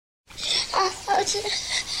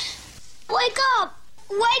Wake up!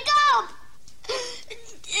 Wake up!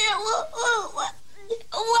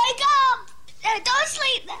 Wake up! Don't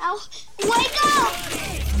sleep now. Wake up!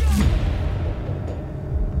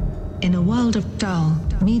 In a world of dull,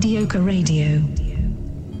 mediocre radio,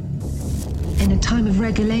 in a time of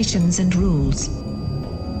regulations and rules,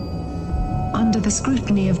 under the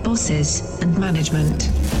scrutiny of bosses and management,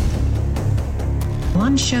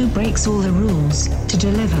 one show breaks all the rules to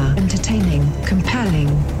deliver entertaining, compelling,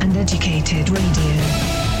 and educated radio,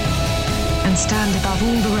 and stand above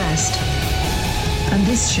all the rest. And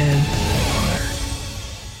this show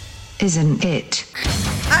isn't it.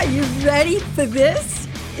 Are you ready for this?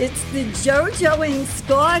 It's the JoJo and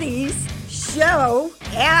Scotty's show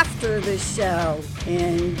after the show.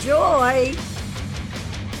 Enjoy.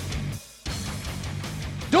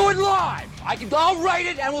 Do it live. I'll write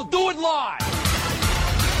it and we'll do it live.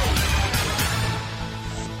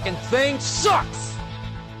 And thing sucks.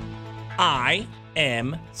 I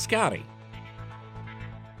am Scotty.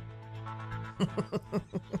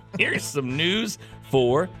 Here's some news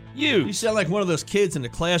for you. You sound like one of those kids in the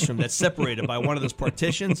classroom that's separated by one of those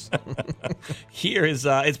partitions. Here is,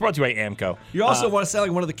 it's brought to you by AMCO. You also want to sound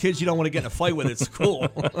like one of the kids you don't want to get in a fight with at school.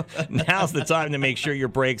 Now's the time to make sure your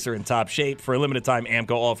brakes are in top shape. For a limited time,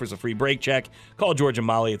 AMCO offers a free brake check. Call George and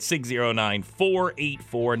Molly at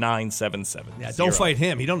 609-484-9770. Yeah, don't fight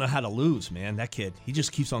him. He don't know how to lose, man. That kid, he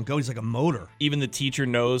just keeps on going. He's like a motor. Even the teacher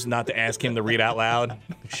knows not to ask him to read out loud.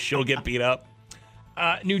 She'll get beat up.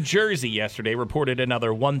 New Jersey yesterday reported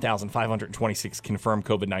another 1,526 confirmed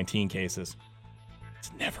COVID-19 cases.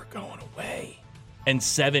 It's never going away. And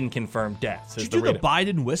 7 confirmed deaths. Did you do the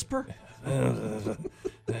Biden whisper?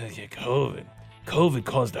 COVID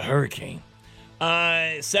caused a hurricane.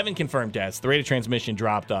 7 confirmed deaths. The rate of transmission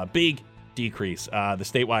dropped a big decrease. The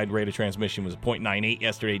statewide rate of transmission was 0.98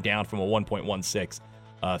 yesterday, down from a 1.16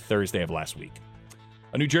 Thursday of last week.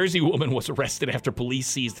 A New Jersey woman was arrested after police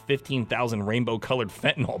seized 15,000 rainbow-colored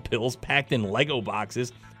fentanyl pills packed in Lego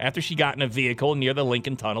boxes after she got in a vehicle near the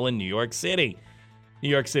Lincoln Tunnel in New York City. New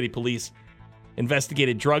York City police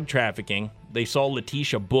investigated drug trafficking. They saw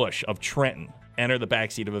Letitia Bush of Trenton enter the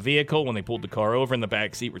backseat of a vehicle. When they pulled the car over, in the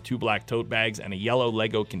backseat were 2 black tote bags and a yellow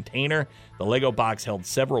Lego container. The Lego box held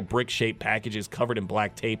several brick-shaped packages covered in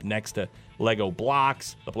black tape next to Lego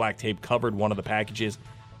blocks. The black tape covered one of the packages.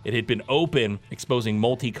 It had been open, exposing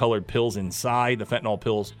multicolored pills inside. The fentanyl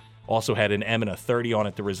pills also had an M and a 30 on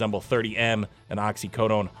it to resemble 30M, an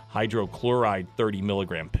oxycodone hydrochloride 30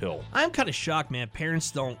 milligram pill. I'm kind of shocked, man. Parents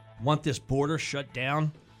don't want this border shut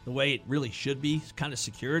down the way it really should be, kind of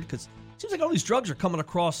secured, because it seems like all these drugs are coming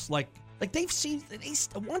across like they've seized.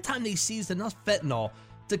 One time they seized enough fentanyl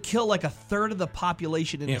to kill like a third of the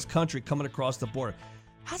population in this country coming across the border.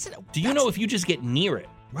 Do you know if you just get near it?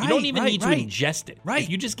 Right, you don't even need to right. ingest it. Right. If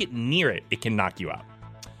you just get near it, it can knock you out.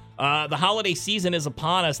 The holiday season is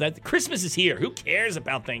upon us. Christmas is here. Who cares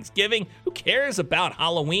about Thanksgiving? Who cares about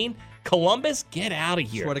Halloween? Columbus, get out of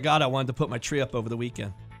here. Swear to God, I wanted to put my tree up over the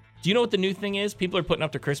weekend. Do you know what the new thing is? People are putting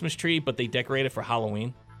up their Christmas tree, but they decorate it for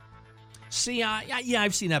Halloween. See,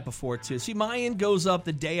 I've seen that before, too. See, mine goes up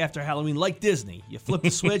the day after Halloween, like Disney. You flip the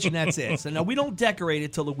switch, and that's it. So, now, we don't decorate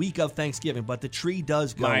it till the week of Thanksgiving, but the tree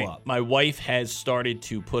does go up. My wife has started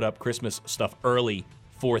to put up Christmas stuff early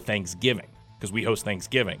for Thanksgiving, because we host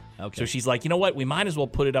Thanksgiving. Okay. So she's like, you know what? We might as well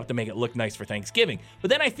put it up to make it look nice for Thanksgiving.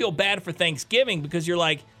 But then I feel bad for Thanksgiving, because you're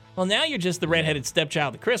like, well, now you're just the redheaded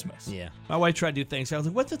stepchild of Christmas. Yeah. My wife tried to do Thanksgiving.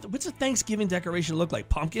 I was like, what's a Thanksgiving decoration look like?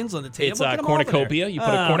 Pumpkins on the table? It's a cornucopia. You put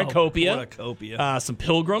a cornucopia. Cornucopia. Some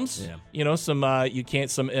pilgrims. Yeah. You know, some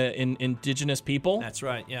indigenous people. That's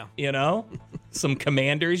right, yeah. You know, some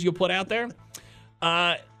commanders you'll put out there.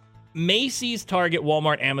 Macy's, Target,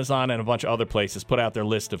 Walmart, Amazon, and a bunch of other places put out their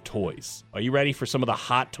list of toys. Are you ready for some of the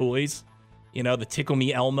hot toys? You know, the Tickle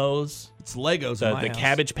Me Elmos. It's Legos in my the house.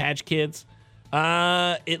 Cabbage Patch Kids.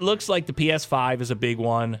 It looks like the PS5 is a big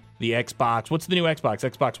one. The Xbox. What's the new Xbox?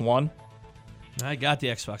 Xbox One? I got the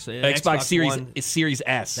Xbox. Xbox Series One. is Series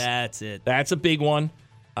S. That's it. That's a big one.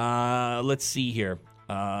 Let's see here.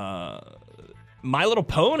 My Little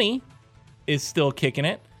Pony is still kicking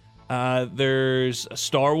it. There's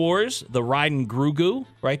Star Wars, the Riding Grogu,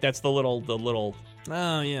 right? That's the little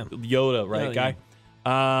Oh, yeah. Yoda, right, guy?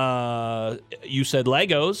 Yeah. You said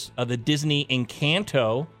Legos. The Disney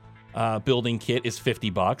Encanto building kit is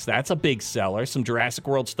 $50. That's a big seller. Some Jurassic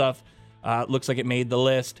World stuff looks like it made the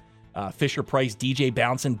list. Fisher-Price DJ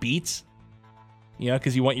Bouncin' Beats. You know,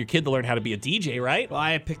 because you want your kid to learn how to be a DJ, right? Well,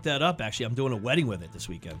 I picked that up, actually. I'm doing a wedding with it this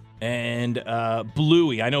weekend. And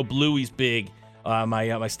Bluey. I know Bluey's big.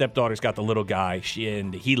 My stepdaughter's got the little guy,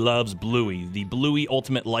 and he loves Bluey, the Bluey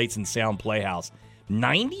Ultimate Lights and Sound Playhouse.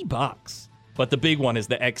 $90. But the big one is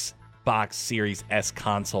the Xbox Series S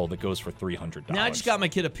console that goes for $300. Now, I just got my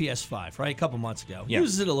kid a PS5, right, a couple months ago. Yeah.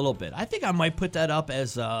 Uses it a little bit. I think I might put that up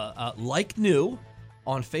as like new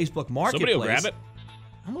on Facebook Marketplace. Somebody will grab it.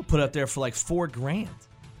 I'm going to put it up there for like $4,000.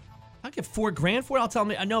 I'll get $4,000 for it. I'll tell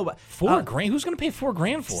me. I know, but $4,000? Who's going to pay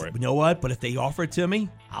 $4,000 for it? You know what? But if they offer it to me,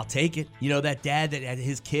 I'll take it. You know that dad that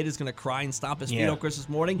his kid is going to cry and stomp his feet on Christmas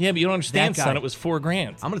morning? Yeah, but you don't understand, That guy. son. It was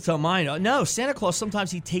 $4,000. I'm going to tell mine. No, Santa Claus, sometimes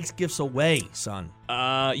he takes gifts away, son.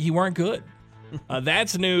 You weren't good.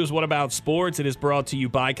 That's news. What about sports? It is brought to you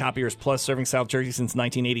by Copiers Plus, serving South Jersey since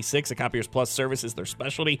 1986. A Copiers Plus service is their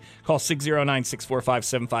specialty. Call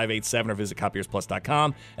 609-645-7587 or visit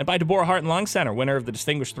copiersplus.com. And by Deborah Heart and Lung Center, winner of the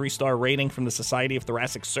distinguished 3-star rating from the Society of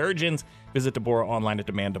Thoracic Surgeons. Visit Deborah online at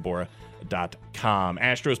demanddeborah.com.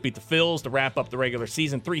 Astros beat the Phils to wrap up the regular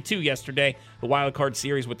season 3-2 yesterday. The wild card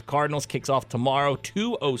series with the Cardinals kicks off tomorrow,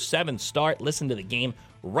 2:07 start. Listen to the game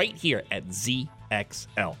right here at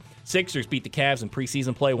ZXL. Sixers beat the Cavs in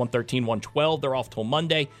preseason play, 113-112. They're off till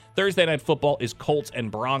Monday. Thursday Night Football is Colts and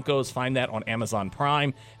Broncos. Find that on Amazon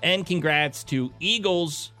Prime. And congrats to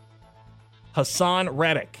Eagles' Hassan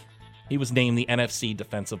Reddick. He was named the NFC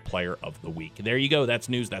Defensive Player of the Week. There you go. That's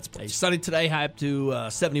news. That's sports. Sunny today, high up to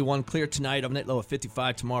 71. Clear tonight. Overnight low of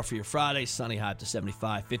 55 tomorrow for your Friday. Sunny, high up to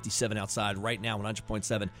 75. 57 outside right now,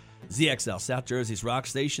 100.7 ZXL. South Jersey's rock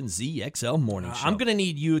station, ZXL Morning Show. I'm going to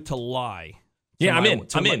need you to lie. Yeah, I'm in.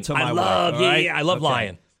 I love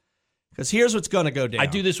lying. Because here's what's going to go down. I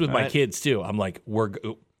do this with my kids, too. I'm like,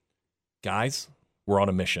 guys, we're on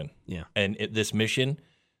a mission. Yeah. And this mission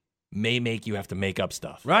may make you have to make up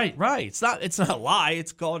stuff. Right. It's not a lie.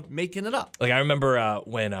 It's called making it up. Like, I remember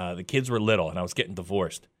when the kids were little and I was getting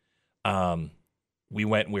divorced, we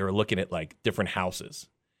were looking at, like, different houses.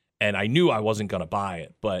 And I knew I wasn't going to buy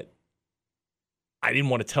it, but I didn't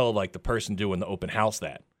want to tell, like, the person doing the open house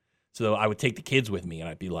that. So I would take the kids with me, and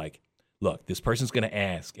I'd be like, look, this person's going to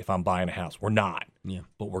ask if I'm buying a house. We're not. Yeah.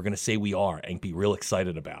 But we're going to say we are and be real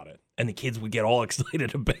excited about it. And the kids would get all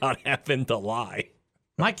excited about having to lie.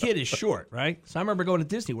 My kid is short, right? So I remember going to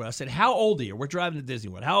Disney World. I said, how old are you? We're driving to Disney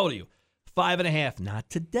World. How old are you? 5.5. Not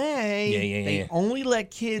today. They only let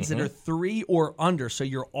kids that are 3 or under, so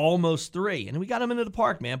you're almost 3. And we got him into the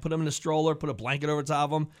park, man. Put him in a stroller, put a blanket over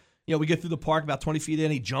top of him. You know, we get through the park about 20 feet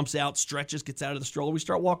in. He jumps out, stretches, gets out of the stroller. We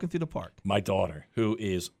start walking through the park. My daughter, who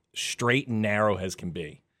is straight and narrow as can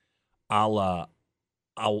be, I'll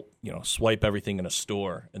swipe everything in a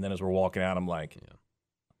store, and then as we're walking out, I'm like,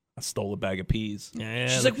 I stole a bag of peas. Yeah,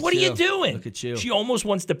 she's like, what are you doing? Look at you. She almost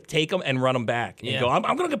wants to take them and run them back and go,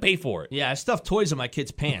 I'm going to pay for it. Yeah, I stuffed toys in my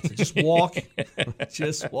kids' pants. I just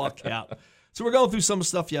walk out. So we're going through some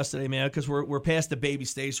stuff yesterday, man, because we're past the baby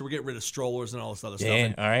stage, so we're getting rid of strollers and all this other stuff.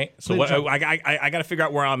 Yeah, all right. So I got to figure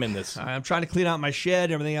out where I'm in this. I'm trying to clean out my shed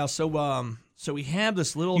and everything else. So we have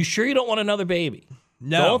this little. You sure you don't want another baby?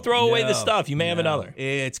 No. Don't throw away the stuff. You may have another.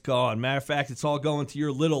 It's gone. Matter of fact, it's all going to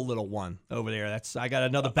your little one over there. I got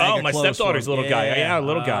another bag of my clothes stepdaughter's little guy. Yeah,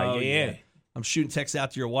 little guy. Oh, Yeah. I'm shooting texts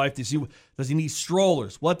out to your wife. Does he need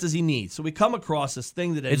strollers? What does he need? So we come across this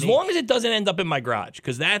thing that as long as it doesn't end up in my garage,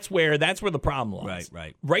 because that's where the problem lies.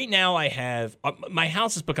 Right. Right now, I have my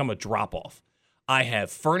house has become a drop off. I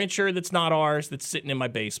have furniture that's not ours that's sitting in my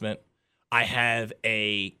basement. I have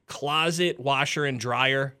a closet washer and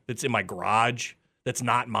dryer that's in my garage that's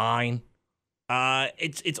not mine.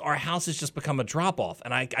 It's our house has just become a drop off,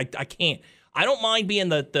 and I can't. I don't mind being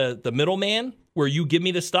the middleman where you give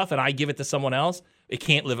me the stuff and I give it to someone else. It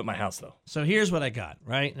can't live at my house, though. So here's what I got,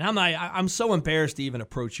 right? And I'm so embarrassed to even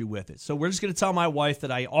approach you with it. So we're just going to tell my wife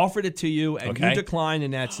that I offered it to you and you declined,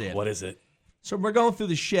 and that's it. What is it? So we're going through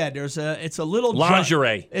the shed. It's a little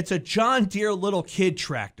lingerie. It's a John Deere little kid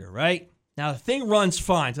tractor, right? Now the thing runs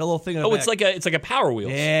fine. It's a little thing. It's like a Power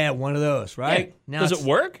Wheels. Yeah, one of those, right? Yeah. Now does it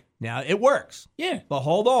work? Now it works. Yeah, but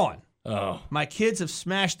hold on. Oh. My kids have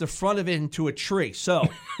smashed the front of it into a tree. So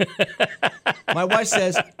my wife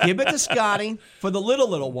says, give it to Scotty for the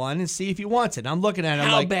little one and see if he wants it. I'm looking at it.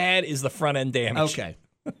 How bad is the front end damage? Okay.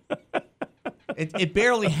 It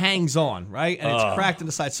barely hangs on, right? And it's cracked in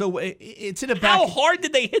the side. So it's in the back. How hard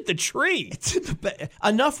did they hit the tree? It's in the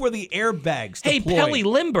enough where the airbags deploy. Hey, Pelly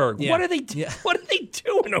Lindbergh, Yeah. what are they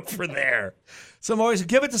doing over there? So I'm always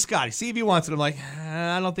give it to Scotty, see if he wants it. I'm like,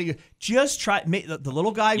 I don't think. Just try. The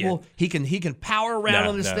little guy will. He can power around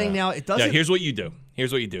on this thing now. It doesn't. Yeah, here's what you do.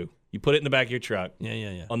 You put it in the back of your truck.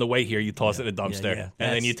 Yeah. On the way here, you toss it in a dumpster. Yeah.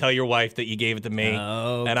 And then you tell your wife that you gave it to me.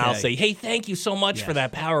 Okay. And I'll say, hey, thank you so much for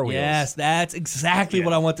that Power Wheels. Yes, that's exactly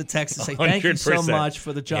what I want the text to say. Thank you so 100%. much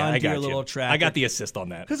for the John I got Deere you. little tractor. I got the assist on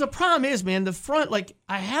that. Because the problem is, man, the front, like,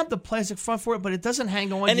 I have the plastic front for it, but it doesn't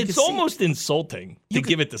hang on. And You it's can see- almost insulting to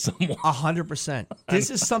give it to someone. 100%. This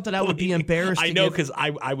is something I would be embarrassed to I know, give. because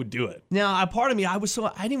I would do it. Now, a part of me, I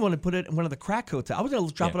didn't want to put it in one of the crack hotels. I was going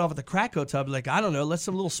to drop it off at the crack hotel. Like, I don't know, let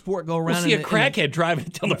some little sport go around. We'll see a crackhead driving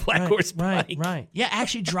down the Black Horse bike. Right. Yeah,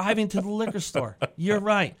 actually driving to the liquor store. You're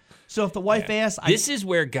right. So if the wife asks, This is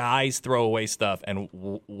where guys throw away stuff and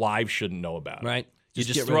wives shouldn't know about it. Right. You Just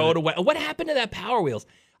just get rid throw of it away. What happened to that Power Wheels?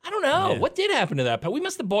 I don't know. Yeah. What did happen to that? We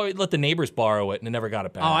must have let the neighbors borrow it and it never got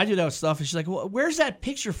it back. Oh, I do that stuff. And she's like, well, where's that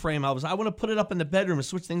picture frame? I want to put it up in the bedroom and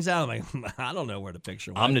switch things out. I'm like, I don't know where the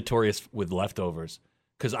picture went. I'm notorious with leftovers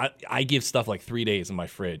because I give stuff like 3 days in my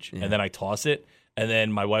fridge and then I toss it. And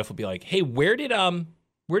then my wife will be like, hey, where did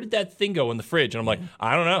that thing go in the fridge? And I'm like,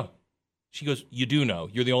 I don't know. She goes, you do know.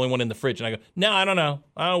 You're the only one in the fridge. And I go, no, I don't know.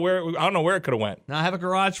 I don't know where it could have went. Now I have a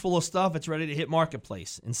garage full of stuff. It's ready to hit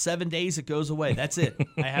marketplace. In 7 days, it goes away. That's it.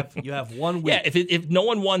 You have 1 week. Yeah, if no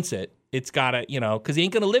one wants it, it's gotta, because he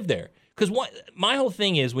ain't gonna live there. Because my whole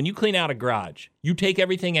thing is when you clean out a garage, you take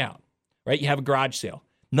everything out, right? You have a garage sale.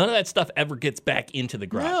 None of that stuff ever gets back into the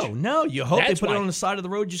garage. No. You hope That's they put it why on the side of the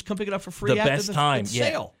road. You just come pick it up for free the after best the time.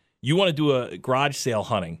 sale. You want to do a garage sale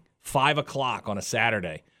hunting 5 o'clock on a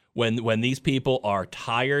Saturday when these people are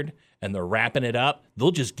tired and they're wrapping it up.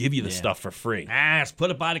 They'll just give you the stuff for free. Just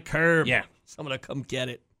put it by the curb. Yeah. Someone will come get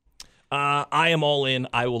it. I am all in.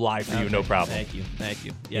 I will lie for you, no problem. Thank you.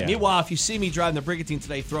 Yeah. Yeah. Meanwhile, if you see me driving the Brigantine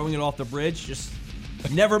today, throwing it off the bridge, just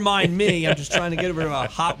never mind me. I'm just trying to get rid of a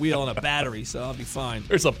Hot Wheel and a battery, so I'll be fine.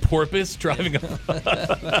 There's a porpoise driving a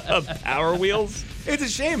Power Wheels. It's a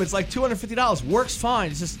shame. It's like $250. Works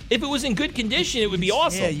fine. It's just If it was in good condition, it would be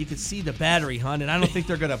awesome. Yeah, you could see the battery, hon, and I don't think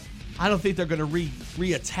they're gonna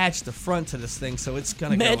reattach the front to this thing, so it's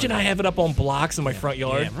gonna Imagine go in I have it up on blocks in my front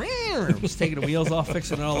yard. Yeah. Just taking the wheels off,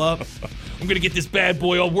 fixing it all up. I'm going to get this bad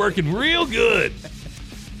boy all working real good.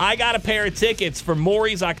 I got a pair of tickets for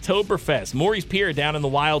Maury's Oktoberfest. Maury's Pier down in the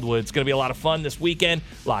Wildwoods. It's going to be a lot of fun this weekend.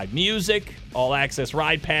 Live music, all-access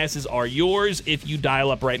ride passes are yours if you dial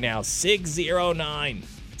up right now. 609-677-107.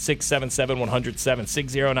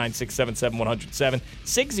 609-677-107.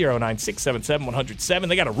 609-677-107.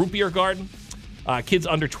 They got a root beer garden. Kids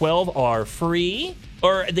under 12 are free.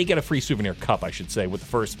 Or they get a free souvenir cup, I should say, with the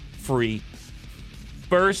first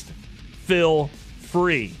fill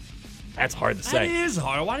free. That's hard to say. That is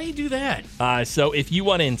hard. Why do you do that? So if you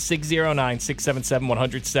want in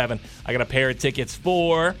 609-677-107, I got a pair of tickets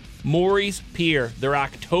for Maury's Pier, their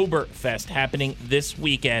Oktoberfest happening this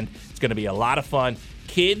weekend. It's going to be a lot of fun.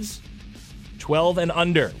 Kids 12 and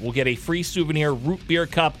under will get a free souvenir root beer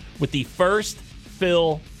cup with the first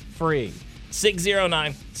fill free.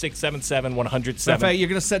 609-677-107. In fact, you're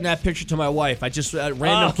going to send that picture to my wife. I just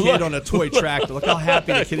random kid look. on a toy tractor. Look how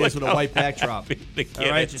happy the kid is with a white backdrop. The kid All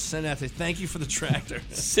right, is. just send that. Thank you for the tractor.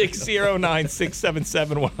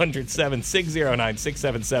 609-677-107.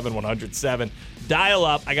 609-677-107. Dial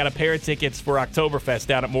up. I got a pair of tickets for Oktoberfest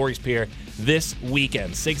down at Maury's Pier this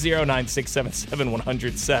weekend.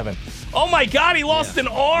 609-677-107. Oh, my God, he lost an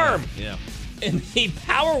arm Yeah. in the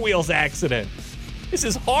Power Wheels accident. This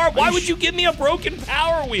is horrible. Why would you give me a broken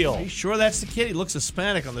Power Wheel? Are you sure that's the kid? He looks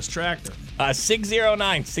Hispanic on this tractor.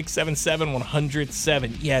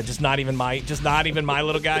 609-677-107. Yeah, just not even my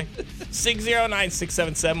little guy.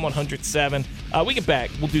 609-677-107. We get back.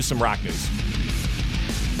 We'll do some rock news.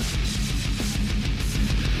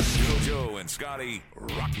 JoJo and Scotty,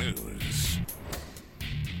 rock news.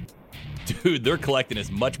 Dude, they're collecting as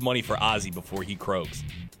much money for Ozzy before he croaks.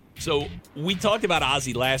 So we talked about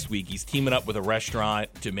Ozzy last week. He's teaming up with a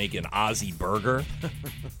restaurant to make an Ozzy burger,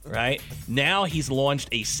 right? Now he's launched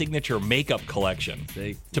a signature makeup collection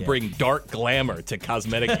to bring dark glamour to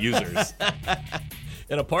cosmetic users.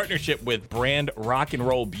 In a partnership with brand Rock and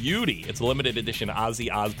Roll Beauty. It's a limited edition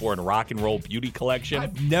Ozzy Osbourne Rock and Roll Beauty collection.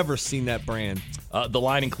 I've never seen that brand. The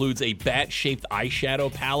line includes a bat-shaped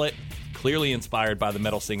eyeshadow palette, clearly inspired by the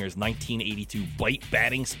metal singer's 1982 bite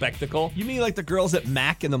batting spectacle. You mean like the girls at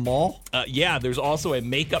Mac in the mall? Yeah, there's also a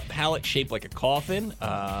makeup palette shaped like a coffin.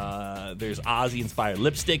 There's Ozzy-inspired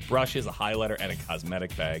lipstick, brushes, a highlighter, and a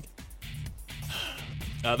cosmetic bag.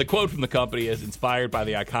 The quote from the company is, inspired by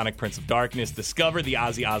the iconic Prince of Darkness, discover the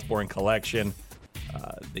Ozzy Osbourne collection,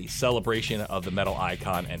 the celebration of the metal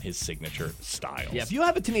icon and his signature styles. Yeah, if you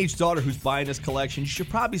have a teenage daughter who's buying this collection, you should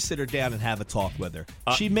probably sit her down and have a talk with her.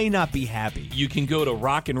 She may not be happy. You can go to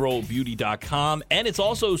rockandrollbeauty.com, and it's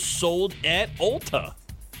also sold at Ulta.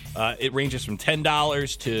 It ranges from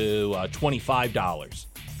 $10 to $25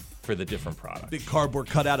 for the different products. Big cardboard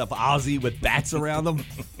cutout of Ozzy with bats around him.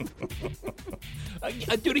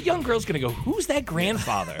 Dude, a young girl's gonna go, who's that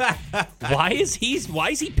grandfather? Why is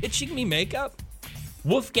he pitching me makeup?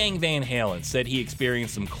 Wolfgang Van Halen said he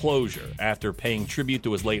experienced some closure after paying tribute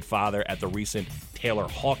to his late father at the recent Taylor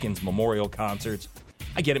Hawkins memorial concerts.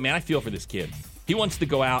 I get it, man. I feel for this kid. He wants to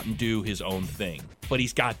go out and do his own thing, but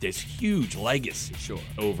he's got this huge legacy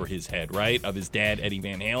over his head, right, of his dad, Eddie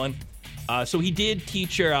Van Halen. So he did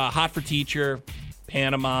Teacher, Hot for Teacher,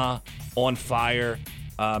 Panama, On Fire.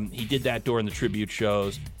 He did that during the tribute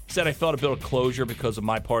shows. He said, I felt a bit of closure because of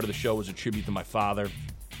my part of the show was a tribute to my father.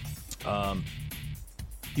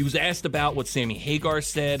 He was asked about what Sammy Hagar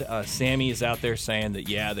said. Sammy is out there saying that,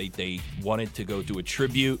 yeah, they wanted to go do a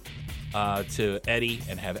tribute to Eddie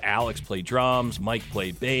and have Alex play drums, Mike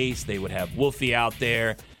play bass. They would have Wolfie out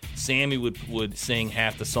there. Sammy would sing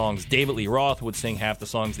half the songs. David Lee Roth would sing half the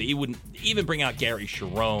songs. He wouldn't even bring out Gary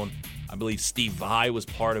Cherone. I believe Steve Vai was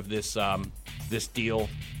part of this this deal.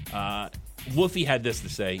 Wolfie had this to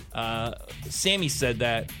say. Sammy said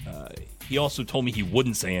that. He also told me he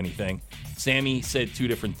wouldn't say anything. Sammy said two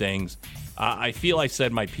different things. I feel I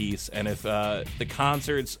said my piece, and if the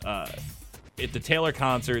concerts, if the Taylor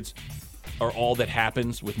concerts are all that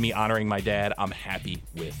happens with me honoring my dad, I'm happy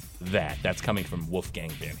with that. That's coming from Wolfgang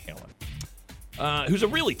Van Halen, who's a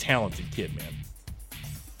really talented kid, man.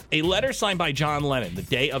 A letter signed by John Lennon the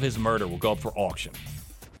day of his murder will go up for auction.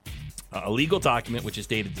 A legal document which is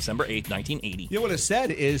dated December 8th, 1980. You know what it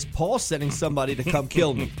said is Paul sending somebody to come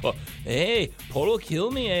kill me. Hey, Paul will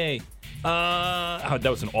kill me, eh? That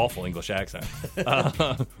was an awful English accent.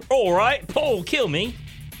 All right, Paul will kill me.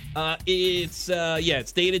 It's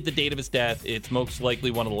dated the date of his death. It's most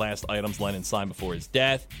likely one of the last items Lennon signed before his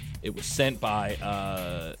death. It was sent by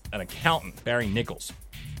an accountant, Barry Nichols.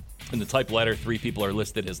 In the typed letter, 3 people are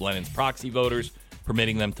listed as Lennon's proxy voters,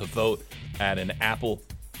 permitting them to vote at an Apple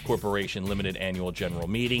Corporation limited annual general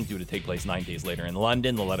meeting due to take place 9 days later in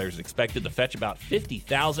London. The letter is expected to fetch about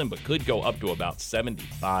 $50,000, but could go up to about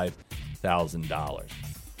 $75,000.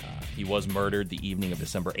 He was murdered the evening of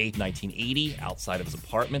December 8, 1980, outside of his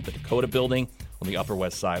apartment, the Dakota Building, on the Upper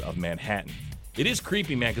West Side of Manhattan. It is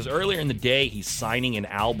creepy, man, because earlier in the day, he's signing an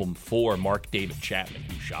album for Mark David Chapman,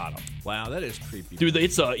 who shot him. Wow, that is creepy. Dude,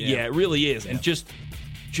 it's it really is. Yeah. And just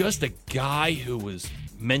a guy who was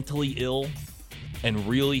mentally ill and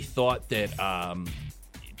really thought that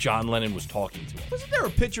John Lennon was talking to him. Wasn't there a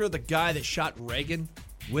picture of the guy that shot Reagan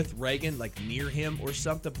with Reagan, like near him or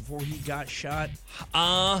something before he got shot?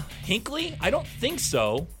 Hinckley? I don't think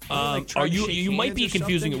so. You might be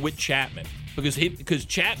confusing it with Chapman because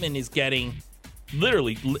Chapman is getting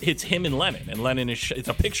literally it's him and Lennon is it's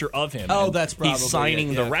a picture of him. Oh, that's probably he's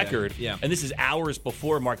signing the record. Yeah, and this is hours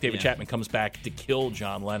before Mark David Chapman comes back to kill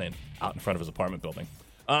John Lennon out in front of his apartment building.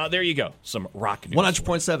 There you go. Some rock news.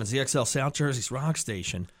 100.7 ZXL South Jersey's rock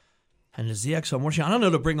station. And the ZXL Morning, I don't know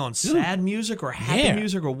to bring on sad music or happy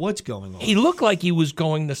music or what's going on. He looked like he was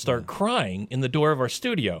going to start crying in the door of our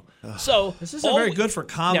studio. So this isn't very good for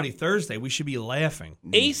Comedy Thursday. We should be laughing.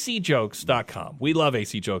 ACJokes.com. We love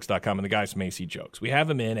ACJokes.com and the guys from AC Jokes. We have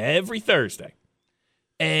them in every Thursday.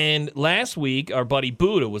 And last week, our buddy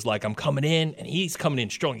Buddha was like, I'm coming in, and he's coming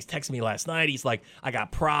in strong. He's texting me last night. He's like, I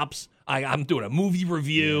got props. I'm doing a movie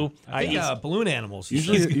review. Balloon animals.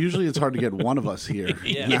 Usually it's hard to get one of us here.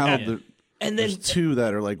 And then there's 2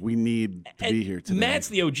 that are like, we need to be here today. Matt's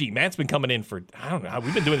the OG. Matt's been coming in for, I don't know,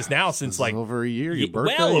 we've been doing this now since like over a year. Your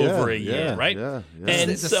birthday? Well over a year, right? Yeah. And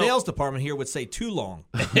the sales department here would say too long.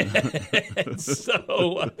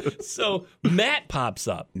 So Matt pops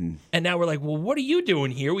up, and now we're like, well, what are you doing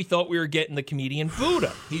here? We thought we were getting the comedian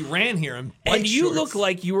Buddha. He ran here and you look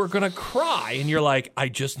like you were gonna cry, and you're like, I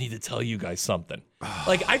just need to tell you guys something.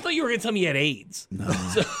 Like, I thought you were gonna tell me you had AIDS. No.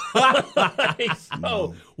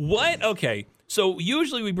 What? Okay. So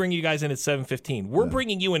usually we bring you guys in at 7:15. We're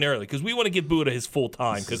bringing you in early because we want to give Buddha his full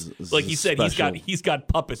time because, like you said, he's got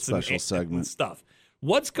puppets and stuff.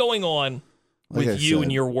 What's going on with you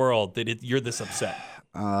and your world that you're this upset?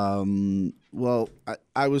 Well,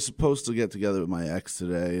 I was supposed to get together with my ex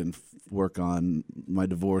today and work on my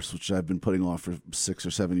divorce, which I've been putting off for 6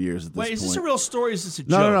 or 7 years at this point. Wait, is this a real story? Is this a joke?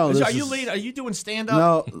 No. Are you lead? Are you doing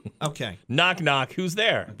stand-up? No. Okay. Knock, knock. Who's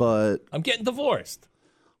there? But I'm getting divorced.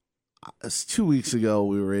 2 weeks ago,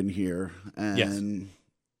 we were in here, and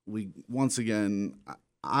we once again,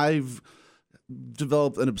 I've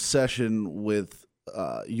developed an obsession with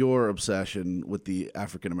your obsession with the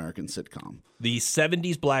African American sitcom. The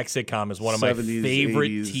 70s black sitcom is one of my 70s,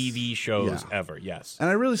 favorite 80s, TV shows yeah. ever. Yes. And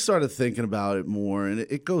I really started thinking about it more, and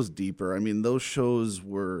it goes deeper. I mean, those shows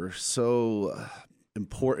were so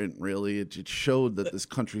important, really. It showed that this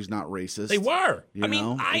country's not racist. They were. You I mean,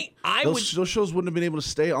 know? I would. Those shows wouldn't have been able to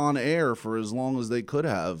stay on air for as long as they could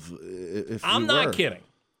have if I'm we not were. kidding.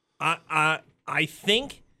 I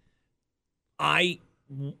think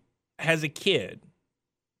as a kid,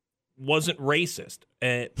 wasn't racist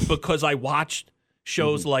because I watched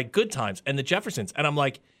shows like Good Times and The Jeffersons, and I'm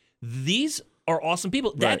like, these are awesome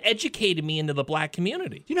people. That educated me into the black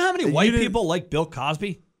community. Do you know how many white people like Bill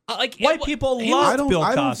Cosby? White people he love was- Bill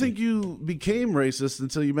Cosby. I don't think you became racist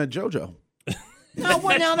until you met JoJo. No,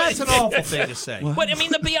 well, now that's an awful thing to say. But I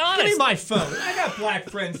mean, to be Give me honest, my phone. I got black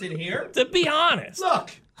friends in here. to be honest, Look.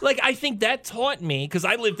 like I think that taught me because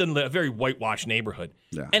I lived in a very whitewashed neighborhood,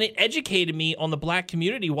 Yeah. and it educated me on the black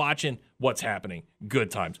community watching what's happening.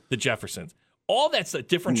 Good Times, The Jeffersons, all that's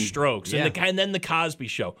different strokes, Yeah. and then the Cosby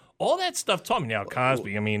Show. All that stuff taught me. Now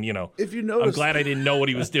Cosby, I mean, If you I'm notice, glad I didn't know what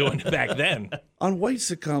he was doing back then. on white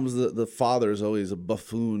sitcoms, the father is always a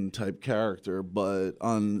buffoon type character, but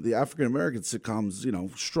on the African American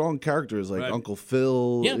sitcoms, strong characters like Right. Uncle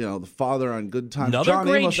Phil, Yeah. the father on Good Times. Another John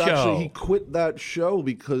great Amos show. actually he quit that show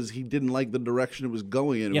because he didn't like the direction it was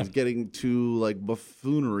going in. It Yeah. was getting too like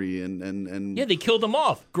buffoonery and Yeah, they killed him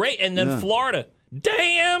off. Great, and then Yeah. Florida.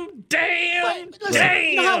 Damn. Listen,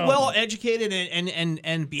 you know how well educated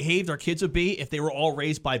and behaved our kids would be if they were all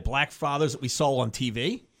raised by black fathers that we saw on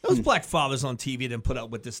TV? Those black fathers on TV didn't put up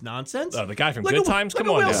with this nonsense. Oh, the guy from Look Good at- Times? look Come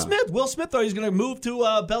at on Will now. Smith. Will Smith thought he was going to move to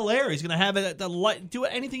Bel Air. He's going to have it do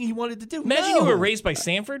anything he wanted to do. Imagine No. you were raised by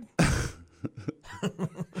Sanford.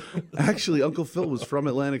 actually Uncle Phil was from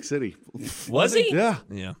Atlantic City. Was he? Yeah.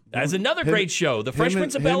 Yeah. That's another great show, The Fresh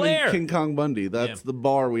Prince of Bel Air. King Kong Bundy. That's the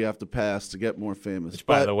bar we have to pass to get more famous.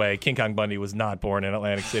 By the way, King Kong Bundy was not born in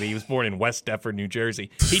Atlantic City. He was born in West Deptford, New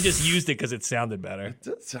Jersey. He just used it because it sounded better.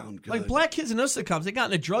 that sound good. Like black kids in those sitcoms, they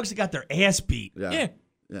got into drugs, they got their ass beat. Yeah.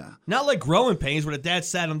 Yeah. Not like Growing Pains where the dad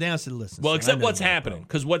sat him down and said, listen. Well, son, I except know what's you're a happening.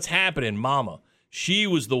 Because what's happening, Mama, she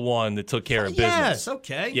was the one that took care of Yes, business.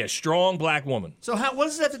 okay. Yeah, strong black woman. So what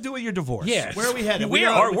does that have to do with your divorce? Yeah. Where are we headed? We're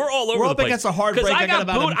all over we're the up place. against a hard break. I got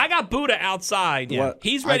about I got Buddha outside. What-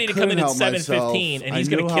 He's ready I to come in couldn't at help myself. 7:15, and he's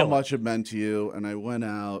I going knew to how kill it. much it meant to you, and I went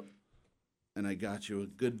out and I got you a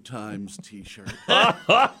Good Times T-shirt.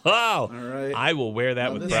 Oh, All right. I will wear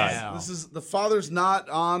that with this, pride. this is the father's not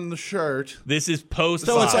on the shirt. This is post.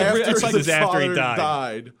 So it's like- five. it's like This is the after he father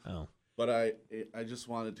died. Oh. But I just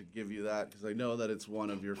wanted to give you that because I know that it's one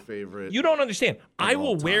of your favorite. You don't understand. I will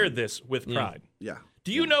all wear time. this with pride. Yeah.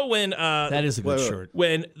 Do you know when That is a good Wait. shirt.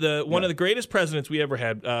 when one of the greatest presidents we ever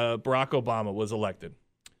had, Barack Obama, was elected?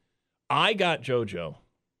 I got JoJo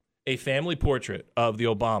a family portrait of the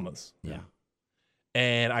Obamas. Yeah.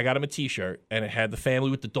 And I got him a T-shirt, and it had the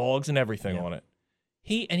family with the dogs and everything on it.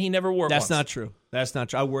 He never wore it That's once. not true. That's not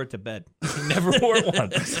true. I wore it to bed. He never wore it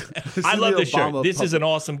once. I love this shirt. This is an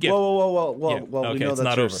awesome gift. Whoa. Yeah, Well, okay, we know it's that's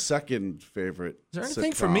not your over. second favorite. Is there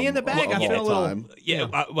anything for me in the bag? sitcom I feel of a all little. time. Yeah,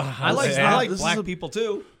 I like This is black a- people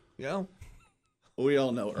too. You know? We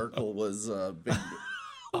all know Urkel was a big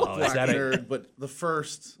Oh, is black that a- nerd, but the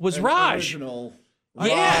first Was and Raj. original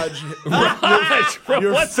Yeah. Raj, Raj,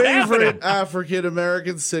 your what's favorite happening? African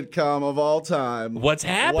American sitcom of all time. What's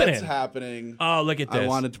happening? What's happening? Oh, look at this. I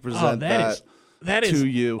wanted to present that is to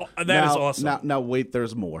you. That is awesome. Now, wait,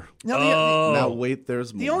 there's more. Now, Now, wait,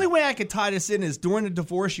 there's more. the only way I could tie this in is during the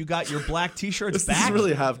divorce, you got your black T-shirts this back. doesn't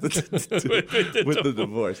really have to do with the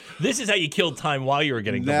divorce. This is how you killed time while you were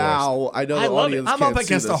getting divorced. Now, I know the I love it. audience I'm can't up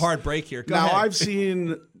against see a this. hard break here. Go Now ahead. I've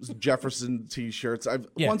seen Jefferson T-shirts.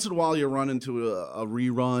 Yeah. Once in a while you run into a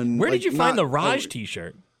rerun. Where did like, you find the not- Raj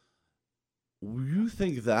T-shirt? You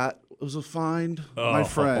think that was a find, Oh. my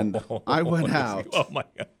friend? I went out Oh my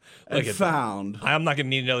god! Look and at found that. I'm not going to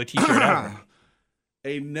need another T-shirt ever.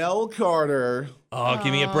 a Nell Carter. Oh,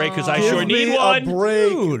 give me a break because I Give sure need me one. a break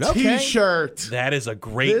Dude, okay. T-shirt. That is a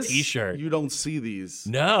great This, T-shirt. You don't see these.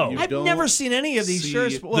 No. You I've don't never seen any of these see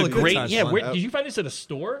shirts. Well, the Good great, Times yeah. one. Where, did you find this at a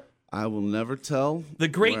store? I will never tell. The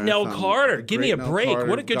great where I Nell found Carter. the Give me a great Nell break. Carter.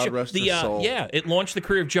 What a good God show. rest her soul. Yeah, it launched the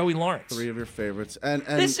career of Joey Lawrence. 3 of your favorites. And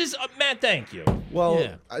This is Matt. Thank you. well,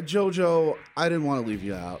 Yeah. JoJo, I didn't want to leave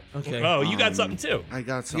you out. Okay. Oh, you got something too. I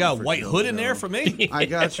got You something. got a for white hood in JoJo. there for me? I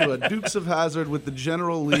got you a Dukes of Hazzard with the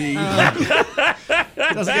General Lee.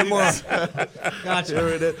 Doesn't get more. Gotcha. Here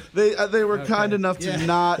it is. They were kind enough to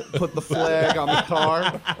not put the flag on the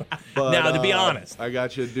car. But, Now, to be honest. I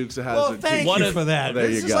got you a Dukes of Well, Hazzard. thank One you of- for that. There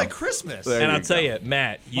This you is go. like Christmas. There And you I'll tell go. you,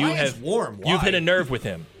 Matt, you Mine is have warm. You've Why? hit a nerve with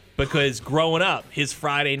him because growing up, his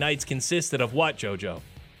Friday nights consisted of what, JoJo?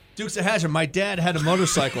 Dukes of Hazzard. My dad had a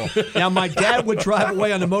motorcycle. Now, my dad would drive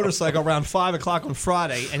away on the motorcycle around 5 o'clock on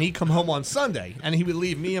Friday, and he'd come home on Sunday. And he would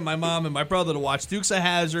leave me and my mom and my brother to watch Dukes of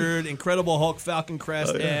Hazzard, Incredible Hulk, Falcon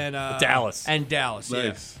Crest, and Dallas. And Dallas, Nice.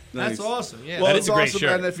 yeah. Nice. That's awesome, yeah. Well, That it's is a great awesome,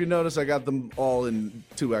 shirt. and if you notice, I got them all in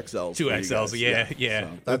 2XLs. 2XLs, yeah. So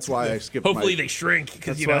that's why I skipped. Hopefully my, they shrink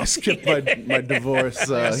because That's why I skipped my divorce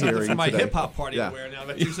Something hearing for my today. hip-hop party Yeah. to wear now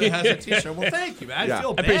that Dukes of Hazzard t-shirt. Well, thank you, man. Yeah. I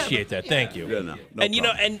feel I bad. appreciate that. Thank you. Yeah, no And you know,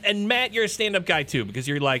 problem. and Matt, you're a stand-up guy too, because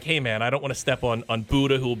you're like, hey man, I don't want to step on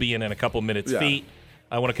Buddha, who will be in a couple minutes' Yeah. feet.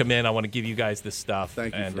 I want to come in. I want to give you guys this stuff.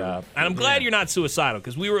 Thank you and for- and I'm glad you're not suicidal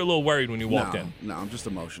because we were a little worried when you walked in. No, I'm just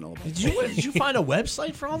emotional. About Did you find a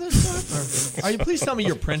website for all this stuff? Or, are you please tell me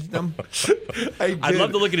you're printing them? I'd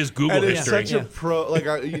love to look at his Google and it's history. such a pro. Like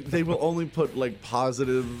they will only put like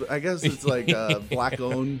positive. I guess it's like a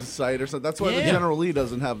black-owned site or something. That's why the Yeah. General Lee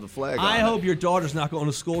doesn't have the flag. I on hope your daughter's not going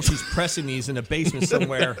to school. She's pressing these in a basement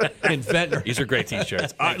somewhere in Ventnor. These are great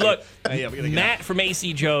T-shirts. All right, look, Yeah, we gotta get Matt from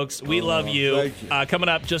AC Jokes, we love you. thank you.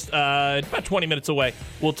 Coming up just about 20 minutes away,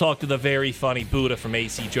 we'll talk to the very funny Buddha from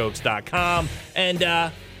ACJokes.com. And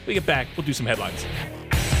when we get back, we'll do some headlines.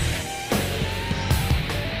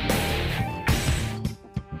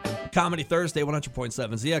 Comedy Thursday, 100.7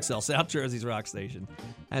 ZXL, South Jersey's rock station,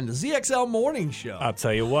 and the ZXL Morning Show. I'll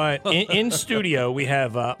tell you what. In studio, we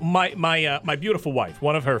have my beautiful wife,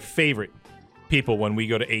 one of her favorite people when we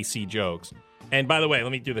go to AC Jokes. And by the way,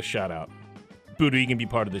 let me do the shout out. Buddha, you can be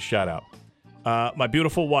part of this shout out. My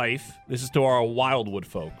beautiful wife. This is to our Wildwood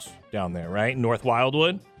folks down there, right? North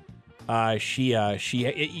Wildwood.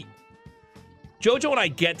 JoJo and I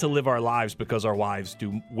get to live our lives because our wives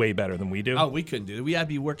do way better than we do. Oh, we couldn't do it. We had to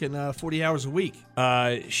be working 40 hours a week.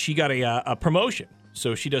 She got a promotion.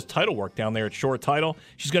 So she does title work down there at Short Title.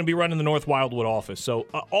 She's going to be running the North Wildwood office. So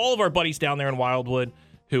all of our buddies down there in Wildwood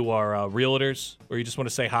who are realtors, or you just want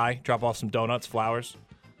to say hi, drop off some donuts, flowers,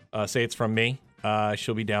 say it's from me.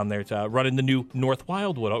 She'll be down there to running the new North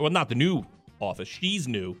Wildwood. Well, not the new office. She's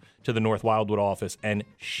new to the North Wildwood office, and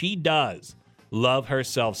she does love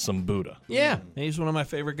herself some Buddha. Yeah, he's one of my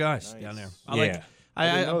favorite guys down there. I Yeah.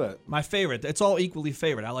 didn't know that. My favorite. It's all equally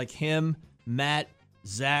favorite. I like him, Matt,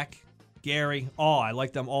 Zach, Gary. I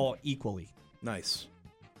like them all equally. Nice.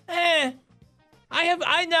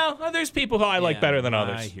 I know. There's people who I like better than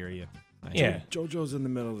others. I hear you. Yeah. JoJo's in the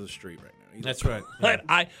middle of the street right now. That's right. But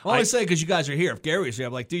I only say because you guys are here. If Gary was here,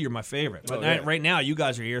 I'm like, dude, you're my favorite. But yeah. right now, you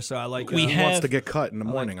guys are here, so I like. We He have- wants to get cut in the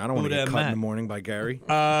morning. I don't want to Buddha get and cut in Matt. the morning by Gary.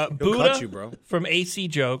 Buddha cut you, bro. from AC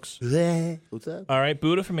Jokes. What's that? All right,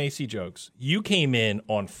 Buddha from AC Jokes. You came in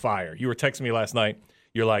on fire. You were texting me last night.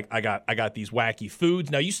 You're like, I got these wacky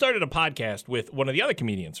foods. Now you started a podcast with one of the other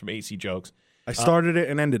comedians from AC Jokes. I started it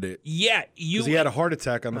and ended it. Yeah, you. Because he had a heart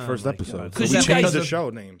attack on the first episode. So 'Cause we you changed guys- the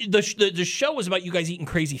show name. The show was about you guys eating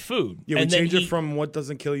crazy food. Yeah, we and then changed he- it from What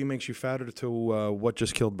Doesn't Kill You Makes You Fatter to What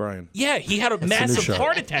Just Killed Brian. Yeah, he had a new massive show.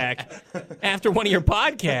 heart attack after one of your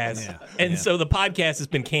podcasts, and so the podcast has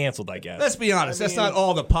been canceled. I guess. Let's be honest. That's not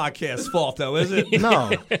all the podcast's fault, though, is it?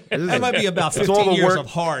 No. That might be about It's all 15 the years work- of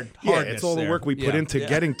hardness. Yeah, it's all the work we put Yeah. into Yeah.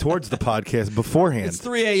 getting towards the podcast beforehand. It's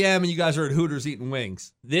 3 a.m. and you guys are at Hooters eating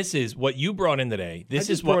wings. This is what you brought in today. I This just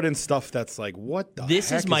is what brought in stuff that's like, what the this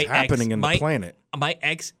heck is my happening in the planet? My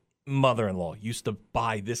ex mother-in-law used to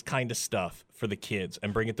buy this kind of stuff for the kids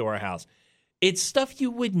and bring it to our house. It's stuff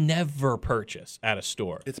you would never purchase at a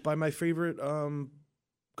store. It's by my favorite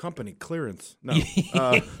company, Clearance. No.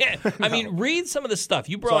 Yeah. I mean, read some of the stuff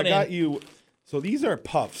you So I brought got in. you. So these are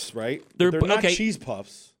puffs, right? They're- They're not okay. cheese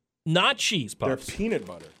puffs. Not cheese puffs. They're peanut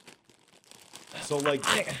butter. So like,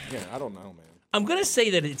 I don't know, man. I'm gonna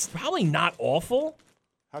say that it's probably not awful.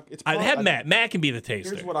 It's I prob- had I- Matt. Matt can be the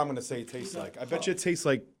taster. Here's what I'm gonna say it tastes like. I bet you it tastes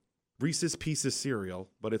like Reese's Pieces cereal,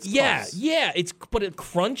 but it's Yeah, puffs. yeah. It's but a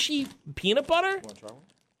crunchy peanut butter. Want to try one?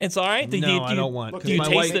 It's all right. No, I don't want. Look, Do you my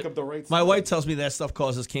taste wife, it? Up the right my side. wife tells me that stuff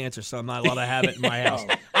causes cancer, so I'm not allowed to have it in my house.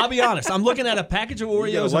 I'll be honest. I'm looking at a package of Oreos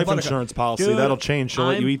You got a and life Buttercup. insurance policy Dude, that'll change. She'll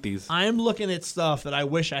let you eat these. I'm looking at stuff that I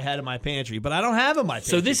wish I had in my pantry, but I don't have in my pantry.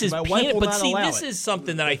 So this is my wife peanut. will But not see, allow this it. is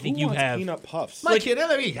something that I think Who you wants have. peanut puffs. My kid.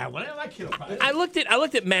 There you go. Whatever. My kid will probably. I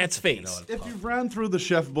looked at Matt's face. If you've ran through the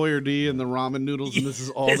Chef Boyardee and the ramen noodles, and this is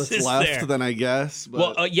all This that's is left, there. then I guess.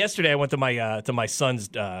 But Well, yesterday I went to my son's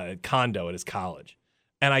condo at his college,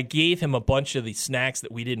 and I gave him a bunch of the snacks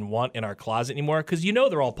that we didn't want in our closet anymore because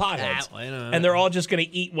they're all potheads, Ah, I know. and they're all just going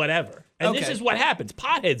to eat whatever. And this Okay. is what happens: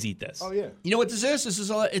 potheads eat this. Oh yeah. You know what this is? This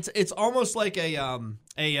is it's almost like a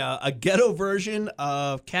a ghetto version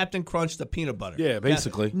of Captain Crunch the peanut butter. Yeah,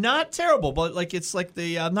 basically. Not terrible, but it's like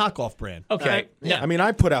the knockoff brand. Okay. Yeah. I mean,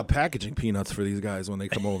 I put out packaging peanuts for these guys when they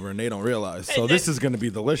come over, and they don't realize. So this is going to be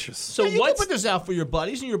delicious. So You can what's put this out for your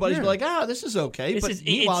buddies, and your buddies be like, this is okay. This But is-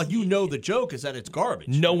 meanwhile, it's- you know the joke is that it's garbage.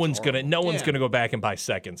 no one's gonna Yeah. go back and buy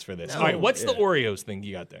seconds for this. All right, what's the Oreos thing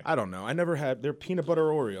you got there? I don't know. I never had. They're peanut butter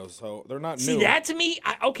Oreos, so they're not See new. that to me?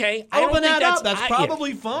 I don't think Open that that's up. That's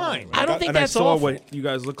probably fine. I don't think and that's I saw awful. what you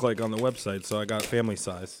guys look like on the website, so I got family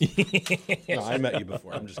size. No, I met you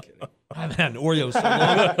before. I'm just kidding. I've had an Oreo so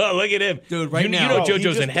long. Look at him, Dude, right you now- know Oh, he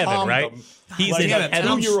JoJo's in just heaven, palmed right? them. He's Like in a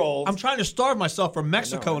heaven. 2-year-old. I'm trying to starve myself from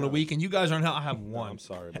Mexico in a week, and you guys aren't. I have No, one. I'm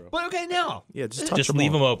sorry, bro. But okay, now. Yeah, just touch Just them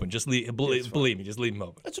leave all. them open. Just believe me. Just leave them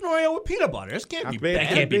open. That's an Oreo with peanut butter. This can't be bad. That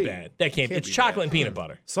bad. can't be be. bad. That can't. It's be chocolate and peanut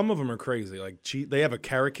butter. Some of them are crazy. Like they have a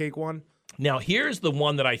carrot cake one. Now here's the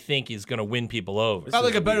one that I think is going to win people over. I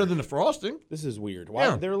like it better than the frosting. This is weird. Why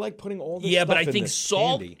Yeah. they're like putting all this Yeah, but stuff I in think this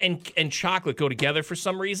salt candy. and chocolate go together for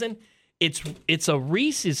some reason. It's a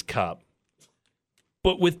Reese's cup,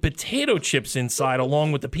 but with potato chips inside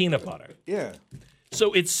along with the peanut butter. Yeah.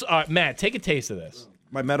 So it's Matt, take a taste of this.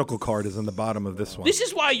 My medical card is in the bottom of this one. This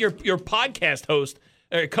is why your podcast host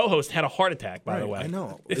or co-host had a heart attack. By the way, I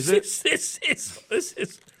know. This Is it? is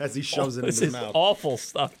As he shoves it in this his is mouth. awful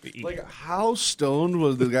stuff to eat. Like, how stoned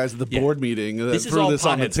was the guys at the board meeting that This is threw all this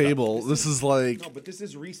on the pothead stuff. table? This is like, No, but this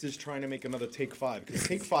is Reese's trying to make another Take 5 because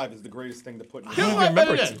Take 5 is the greatest thing to put in. Here's your what I bet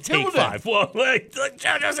Remember it to is. take Here's what it is. 5. Well, like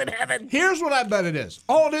JoJo's in heaven Here's what I bet it is.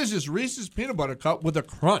 All it is Reese's peanut butter cup with a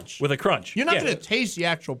crunch. with a crunch. You're not Yeah. going to taste the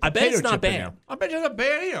actual I potato bet it's not chip in bad. there. I bet it's not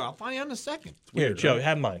bad either. I'll find you in a second. Here, Joe,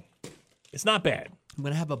 have mine. It's not bad. I'm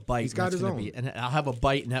going to have a bite. He's got and that's his gonna own. be- and I'll have a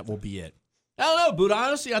bite, and that will be it. I don't know, Buddha.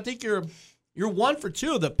 Honestly, I think you're 1 for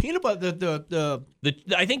 2. The peanut butter,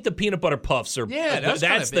 I think the peanut butter puffs are. Yeah, that's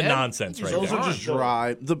that's kinda the bad. nonsense right Those there. are just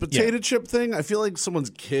dry. The potato chip thing, I feel like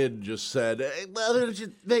someone's kid just said, hey, why don't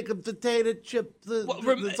you make a potato chip?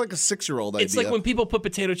 It's like a 6-year-old idea. It's like when people put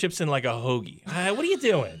potato chips in like a hoagie. What are you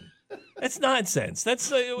doing? That's nonsense. That's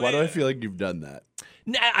Why do I feel like you've done that?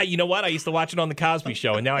 You know what? I used to watch it on the Cosby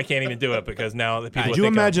Show, and now I can't even do it because now the people. Could you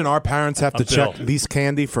think imagine our parents have to I'm check Bill. these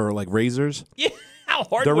candy for like razors? Yeah, how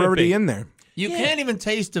hard They're would it already be? in there. You can't even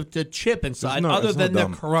taste the chip inside, no- other it's no than the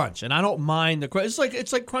dumb. crunch. And I don't mind the crunch.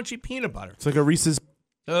 It's like crunchy peanut butter. It's like a Reese's.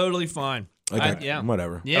 Totally fine. Okay,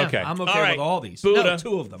 whatever. Yeah, Okay. I'm okay All right. with all these. Buddha. No,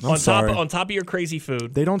 2 of them. On sorry. on top of your crazy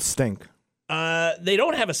food, They don't stink. they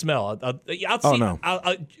don't have a smell. I'll see. Oh, no.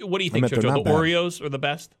 What do you think, meant they're Jojo? not The bad. Oreos are the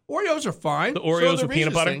best. Oreos are fine. The Oreos so with peanut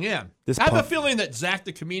Reese's butter? thing, yeah. This I have a puff- feeling that Zach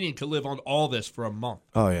the comedian could live on all this for a month.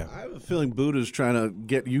 Oh yeah. I have a feeling Buddha's trying to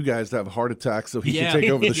get you guys to have heart attacks so he Yeah. can take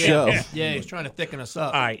over the Yeah. show. Yeah, he's trying to thicken us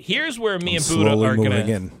up. All right, here's where me I'm and Buddha slowly are moving gonna.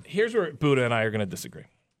 in. Here's where Buddha and I are gonna disagree.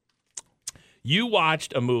 You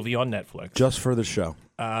watched a movie on Netflix, Just for the show.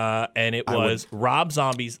 and it was Rob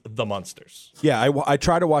Zombie's The Munsters. Yeah, I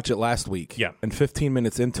tried to watch it last week. Yeah. And 15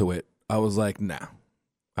 minutes into it, I was like, nah.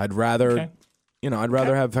 I'd rather, Okay. I'd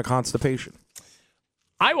rather have a constipation.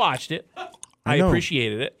 I watched it. I know.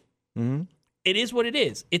 appreciated it. Mhm. It is what it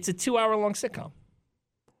is. It's a 2-hour-long sitcom.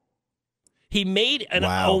 He made an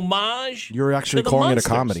Wow. homage. You're actually to the calling it a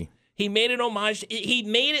Munsters. comedy. He made an homage. He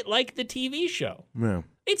made it like the TV show. Yeah.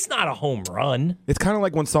 It's not a home run. It's kind of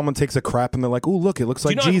like when someone takes a crap and they're like, "Ooh, look, it looks Do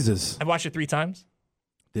you like know Jesus." I watched it 3 times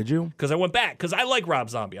Did you? because I went back because I like Rob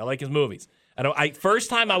Zombie. I like his movies. First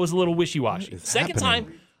time I was a little wishy-washy. is Second happening?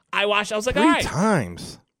 time I watched. I was like, 3 all right.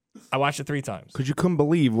 times. I watched it 3 times. Because you couldn't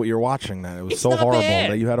believe what you're watching. That it was It's so not horrible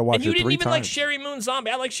bad. that you had to watch and you it 3 didn't even times. like Sherry Moon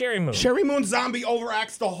Zombie. I like Sherry Moon. Sherry Moon Zombie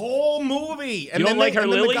overacts the whole movie. And You don't then like her,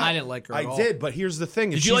 and then the Lily? guy- I didn't like her at all. I did, but here's the thing: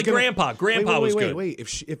 Did you like Grandpa? Grandpa was good. Wait.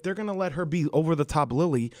 If they're gonna let her be over the top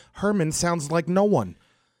Lily, Herman sounds like no one.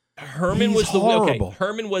 Herman He's was horrible.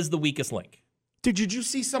 Herman was the weakest link. Did you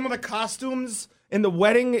see some of the costumes in the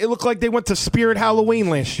wedding? It looked like they went to Spirit Halloween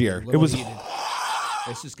last year. It was.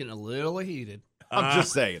 It's just getting a little heated. I'm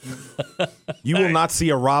just saying. You will not see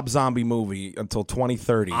a Rob Zombie movie until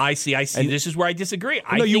 2030. I see. And- This is where I disagree.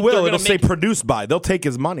 I no, you think they're will. gonna It'll say make- produced by. They'll take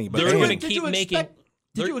his money, but They're man, gonna Did keep you making. expect?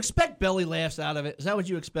 Did you expect belly laughs out of it? Is that what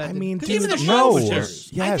you expected? I mean, 'Cause dude, even the show no. was serious.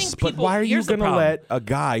 I Yes, think but people- why are you here's the going to problem. let a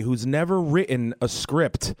guy who's never written a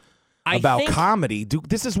script I about think- comedy do?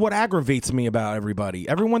 This is what aggravates me about everybody.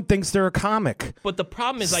 Everyone thinks they're a comic. But the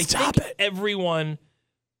problem is, I Stop think it. everyone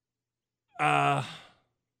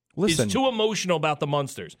Listen, is too emotional about the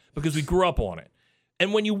Munsters because we grew up on it.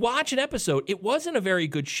 And when you watch an episode, it wasn't a very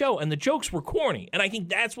good show, and the jokes were corny. And I think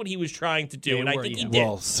that's what he was trying to do, Yeah, and I were, think he yeah. did.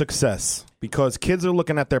 well, success. because kids are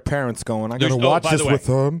looking at their parents going, I got to There's- watch by this the way, with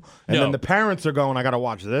them. And no. then the parents are going, I got to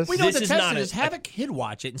watch this. We know what This the is test not is. Have a kid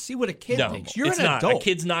watch it and see what a kid No, thinks. You're it's an not. adult. A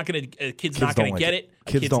kid's not going to Kids get don't like it. it.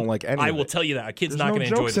 Kids don't like any I of will it. tell you that. A kid's There's not no going to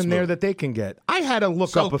enjoy jokes this in there movie. that they can get. I had to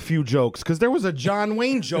look up a few jokes because there was a John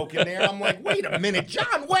Wayne joke in there. I'm like, wait a minute,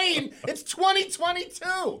 John Wayne? It's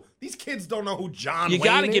 2022. These kids don't know who John You Wayne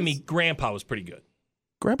got to is. give me Grandpa was pretty good.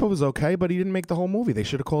 Grandpa was okay, but he didn't make the whole movie. They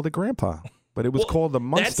should have called it Grandpa. But it was Well, called The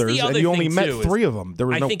that's the Munsters, other and you only thing, met too, is 3 of them. There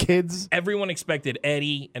were I no think kids. Everyone expected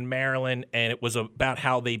Eddie and Marilyn, and it was about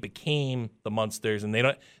how they became the Munsters, and they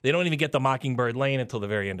don't even get the Mockingbird Lane until the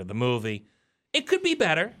very end of the movie. It could be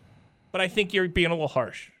better, but I think you're being a little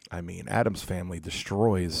harsh. I mean, Adam's Family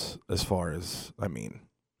destroys as far as,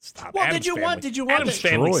 Stop. Well, Adam's did you Family. want Adam's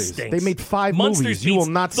Family destroys. stinks. They made 5 Munsters movies. You will beats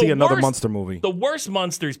not the see another worst- Munster movie. The worst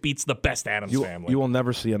Munsters beats the best Adam's Family. You will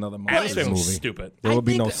never see another Adam's Munsters Family's movie. stupid. There will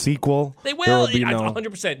be no sequel. They There will. will be no.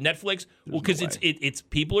 100%. Netflix. Well, because it's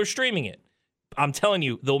people are streaming it. I'm telling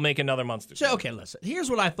you, they'll make another Munsters. So, okay, listen. Here's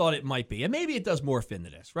what I thought it might be, and maybe it does morph into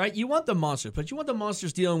this, right? You want the monsters, but you want the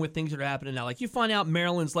monsters dealing with things that are happening now. Like you find out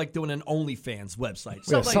Maryland's like doing an OnlyFans website,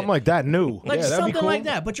 Something like that. New. Like yeah, that'd something be cool. like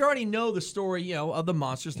that. But you already know the story, of the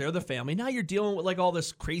monsters. They're the family. Now you're dealing with like all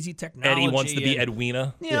this crazy technology. Eddie wants to be and,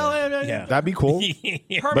 Edwina. Yeah. That'd be cool.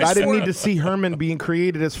 But I didn't need to see Herman being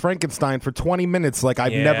created as Frankenstein for 20 minutes like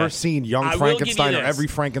I've Yeah. never seen Young I will give you Frankenstein or this. every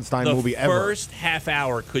Frankenstein the movie ever. first half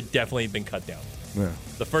hour could definitely have been cut down. Yeah.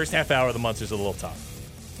 The first half hour of the Munsters is a little tough.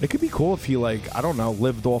 It could be cool if he,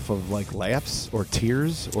 lived off of, laughs or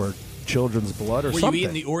tears or children's blood or Were something. you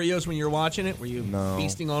eating the Oreos when you were watching it? Were you No.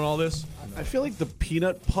 feasting on all this? I feel like the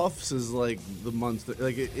peanut puffs is like the Munster.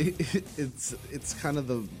 Like it's kind of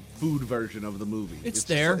the food version of the movie. It's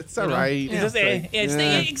there, It's you all know? right. Yeah. It's there. It's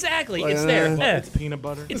there. Exactly. It's there. It's peanut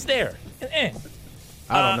butter. It's there.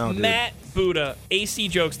 I don't know, dude. Matt Buddha,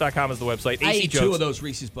 acjokes.com is the website. I AC ate Jokes. 2 of those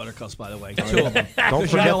Reese's Buttercups, by the way. 2 of them. Don't You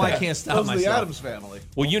forget know I that. can't stop Those are the myself. Adams Family.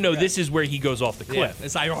 Well, this is where he goes off the cliff.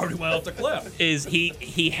 Yes, I already went off the cliff. Is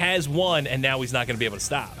he has one, and now he's not going to be able to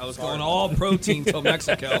stop. I was going all protein till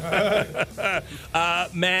Mexico.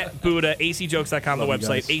 Matt Buddha, acjokes.com, the Love you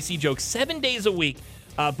website. guys. AC Jokes, 7 days a week.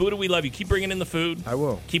 Buddha, we love you. Keep bringing in the food. I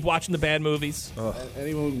will. Keep watching the bad movies.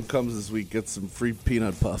 Anyone who comes this week gets some free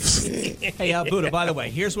peanut puffs. Hey, Buddha, by the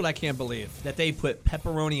way, here's what I can't believe. That they put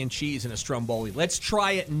pepperoni and cheese in a stromboli. Let's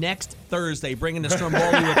try it next Thursday. Bring in the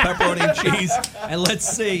stromboli with pepperoni and cheese, and let's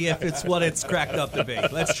see if it's what it's cracked up to be.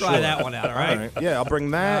 Let's try that one out, all right? All right. Yeah, I'll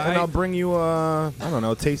bring that, All and right. I'll bring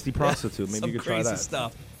you, tasty prostitute. Maybe Some you could try crazy that.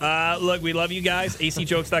 stuff. Look, we love you guys.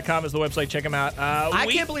 acjokes.com is the website. Check them out. I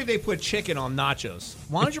can't believe they put chicken on nachos.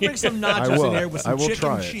 Why don't you bring some nachos I will. in there with I some will chicken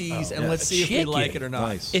try it. cheese, and let's see if we Chicken. like it or not.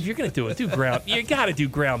 Nice. If you're going to do it, do ground. You got to do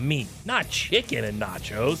ground meat, not chicken and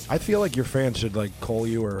nachos. I feel like your fans should call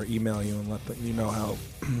you or email you and let you know how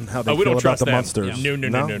they we feel don't about trust the them. Munsters. Yeah.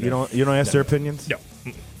 No. You don't ask their opinions. No.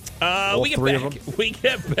 All We get 3 back. of them? We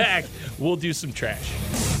get back. We'll do some trash.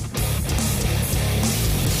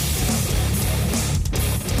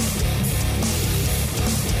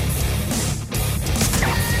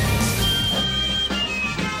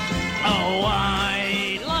 Oh,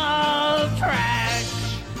 I love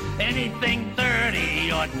trash. Anything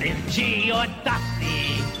dirty or dingy or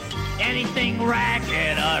dusty. Anything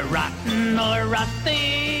ragged or rotten or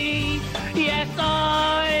rusty. Yes,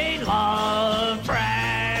 I love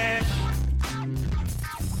trash.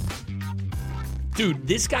 Dude,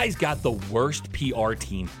 this guy's got the worst PR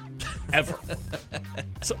team ever.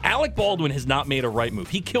 So Alec Baldwin has not made a right move.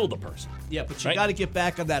 He killed a person. Yeah, but you Right? got to get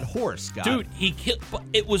back on that horse, guy. Dude, he killed.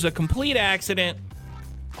 It was a complete accident.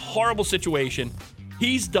 Horrible situation.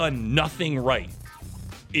 He's done nothing right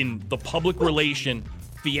in the public relation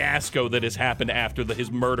fiasco that has happened after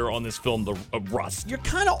his murder on this film, The Rust. You're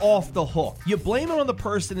kind of off the hook. You blame it on the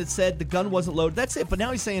person that said the gun wasn't loaded. That's it. But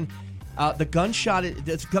now he's saying the gun shot it.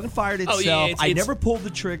 The gun fired itself. Oh, yeah, I it's- never pulled the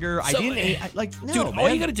trigger. I So, didn't. No, Dude, man. all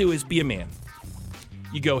you got to do is be a man.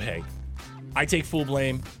 You go, hey, I take full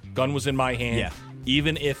blame. Gun was in my hand. Yeah.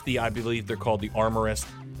 Even if I believe they're called the armorist.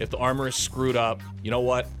 If the armorist screwed up, you know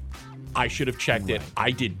what? I should have checked it.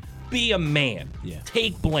 I didn't. Be a man. Yeah.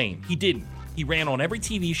 Take blame. He didn't. He ran on every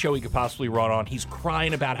TV show he could possibly run on. He's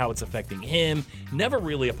crying about how it's affecting him. Never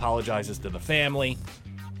really apologizes to the family.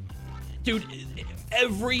 Dude,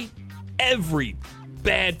 every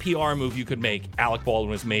bad PR move you could make, Alec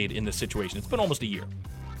Baldwin has made in this situation. It's been almost a year.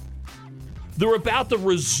 They're about to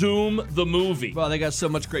resume the movie. Well, they got so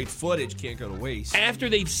much great footage, can't go to waste. After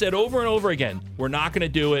they've said over and over again, we're not going to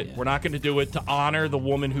do it. Yeah. We're not going to do it to honor the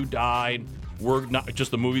woman who died. We're not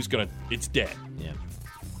just the movie's going to, it's dead. Yeah.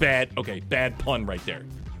 Bad pun right there.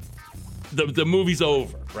 The movie's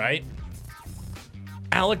over, right?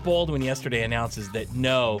 Alec Baldwin yesterday announces that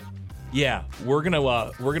we're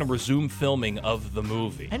gonna resume filming of the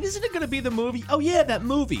movie. And isn't it going to be the movie? Oh, yeah, that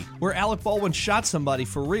movie where Alec Baldwin shot somebody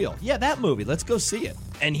for real. Yeah, that movie. Let's go see it.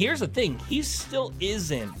 And here's the thing. He still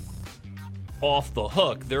isn't off the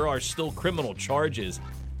hook. There are still criminal charges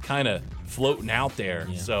kind of floating out there.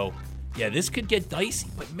 Yeah. So, yeah, this could get dicey.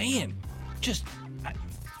 But, man,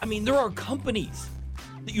 I mean, there are companies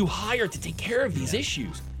that you hire to take care of these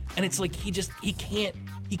issues. And it's like he can't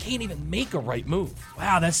even make a right move.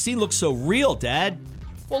 Wow, that scene looks so real, Dad.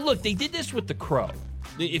 Well, look, they did this with The Crow.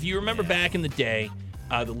 If you remember back in the day,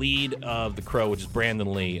 the lead of The Crow, which is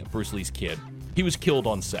Brandon Lee, Bruce Lee's kid, he was killed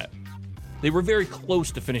on set. They were very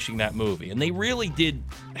close to finishing that movie, and they really did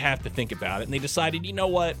have to think about it, and they decided, you know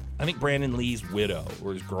what? I think Brandon Lee's widow,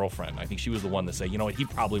 or his girlfriend, I think she was the one to say, you know what, he'd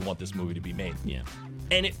probably want this movie to be made. Yeah.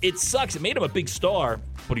 And it sucks. It made him a big star,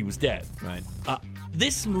 but he was dead. Right.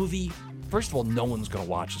 This movie, first of all, no one's going to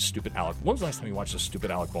watch a stupid Alec. When was the last time you watched a stupid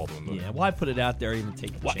Alec Baldwin movie? Yeah, why put it out there, even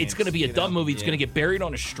take the chance? It's going to be a dumb movie. It's going to get buried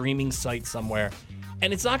on a streaming site somewhere,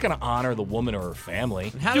 and it's not going to honor the woman or her family.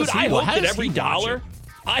 Dude, I hope that every dollar,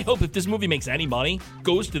 I hope if this movie makes any money,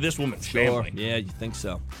 goes to this woman's family. Yeah, you think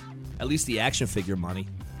so. At least the action figure money.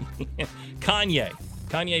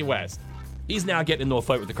 Kanye West, he's now getting into a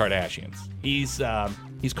fight with the Kardashians.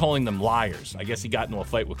 He's calling them liars. I guess he got into a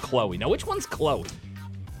fight with Khloe. Now, which one's Khloe?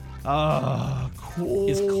 Cool.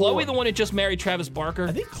 Is Khloe the one that just married Travis Barker?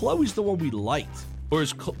 I think Chloe's the one we liked. Or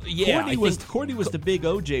is Courtney was the big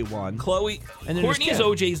OJ one. Chloe, and then Courtney's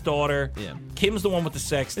OJ's daughter. Yeah. Kim's the one with the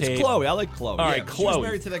sex tape. It's Chloe. I like Chloe. All right, Chloe. Chloe. She was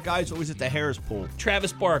married to that guy who's always at the Harris pool.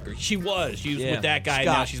 Travis Barker. She was with that guy.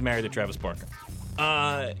 Scott. Now she's married to Travis Barker.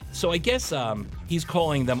 So I guess he's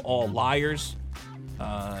calling them all liars.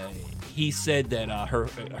 He said that her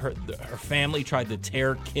family tried to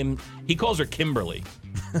tear Kim. He calls her Kimberly,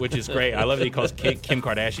 which is great. I love that he calls Kim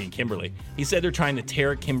Kardashian Kimberly. He said they're trying to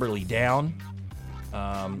tear Kimberly down.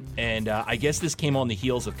 And I guess this came on the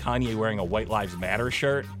heels of Kanye wearing a White Lives Matter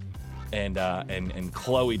shirt, and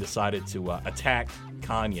Khloe decided to attack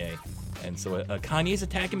Kanye, and so Kanye's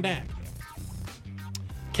attacking back.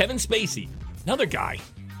 Kevin Spacey, another guy.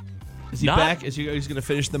 Is he back? Is he's going to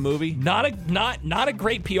finish the movie? Not a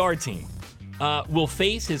great PR team. Will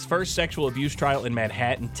face his first sexual abuse trial in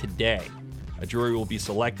Manhattan today. A jury will be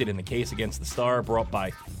selected in the case against the star, brought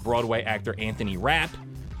by Broadway actor Anthony Rapp,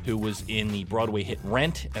 who was in the Broadway hit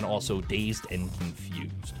Rent and also Dazed and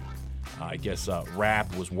Confused. I guess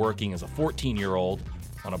Rapp was working as a 14-year-old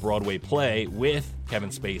on a Broadway play with Kevin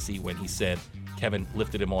Spacey when he said Kevin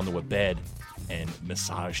lifted him onto a bed and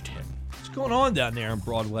massaged him. What's going on down there on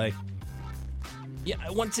Broadway? Yeah,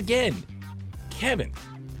 once again, Kevin,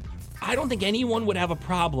 I don't think anyone would have a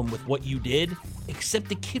problem with what you did, except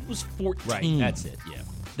the kid was 14. Right, that's it, yeah.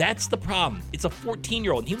 That's the problem. It's a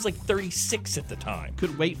 14-year-old, and he was like 36 at the time.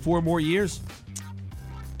 Could wait 4 more years.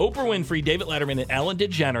 Oprah Winfrey, David Letterman, and Ellen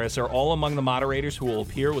DeGeneres are all among the moderators who will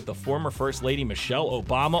appear with the former First Lady Michelle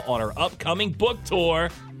Obama on her upcoming book tour,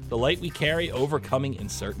 The Light We Carry, Overcoming in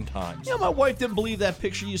Certain Times. You know, my wife didn't believe that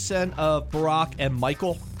picture you sent of Barack and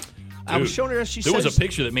Michael. Dude, I was showing her, there was a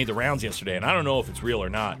picture that made the rounds yesterday, and I don't know if it's real or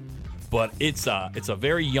not, but it's a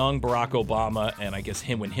very young Barack Obama, and I guess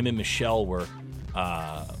when him and Michelle were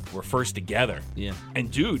first together. Yeah. And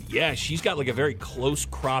dude, yeah, she's got like a very close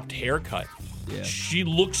cropped haircut. Yeah. She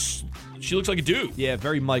looks like a dude. Yeah,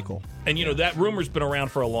 very Michael. And you know, that rumor's been around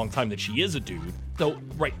for a long time that she is a dude. Though,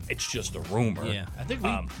 right, it's just a rumor. Yeah. I think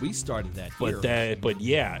we started that here. But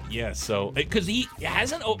yeah, so because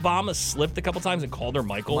hasn't Obama slipped a couple times and called her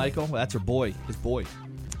Michael? Michael, that's her boy, his boy.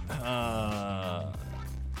 A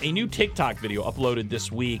new TikTok video uploaded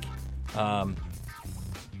this week by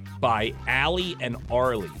Allie and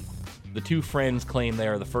Arlie. The two friends claim they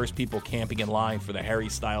are the first people camping in line for the Harry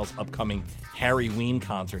Styles' upcoming Harryween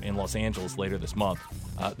concert in Los Angeles later this month.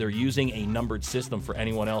 They're using a numbered system for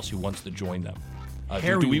anyone else who wants to join them.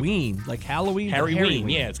 Harryween? Like Halloween?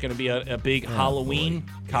 Harryween, yeah. It's going to be a big Halloween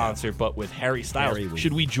concert, but with Harry Styles.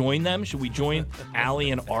 Should we join them? Should we join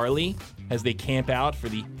Allie and Arlie as they camp out for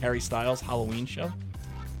the Harry Styles Halloween show?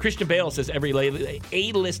 Christian Bale says every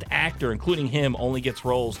A-list actor, including him, only gets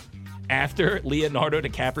roles after Leonardo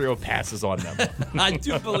DiCaprio passes on them. I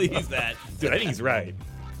do believe that. Dude, I think he's right.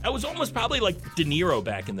 That was almost probably like De Niro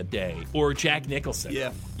back in the day, or Jack Nicholson.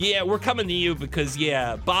 Yeah. Yeah, we're coming to you because,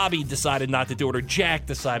 Bobby decided not to do it, or Jack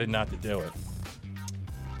decided not to do it.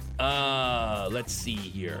 Let's see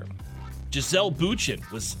here. Gisele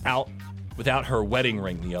Bündchen was out without her wedding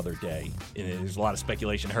ring the other day. And there's a lot of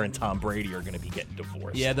speculation her and Tom Brady are going to be getting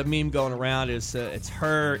divorced. Yeah, the meme going around is it's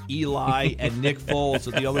her, Eli, and Nick Foles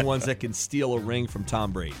are the only ones that can steal a ring from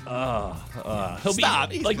Tom Brady. He'll Stop.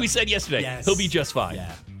 be, like we said yesterday, Yes. he'll be just fine.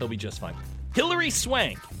 Yeah. He'll be just fine. Hilary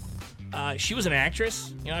Swank. She was an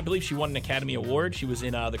actress. I believe she won an Academy Award. She was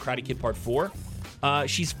in The Karate Kid Part 4.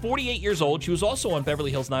 She's 48 years old. She was also on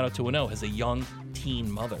Beverly Hills 90210 as a young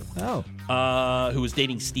teen mother. Who was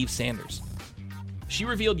dating Steve Sanders. She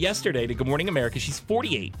revealed yesterday to Good Morning America she's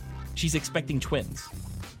 48. She's expecting twins.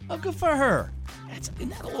 Oh, good for her. Isn't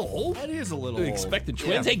that a little old? That is a little old. Expecting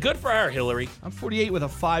twins? Yeah. Hey, good for her, Hillary. I'm 48 with a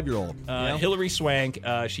 5-year-old. Hilary Swank,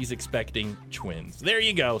 she's expecting twins. There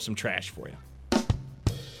you go. Some trash for you.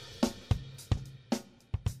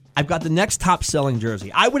 I've got the next top-selling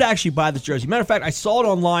jersey. I would actually buy this jersey. Matter of fact, I saw it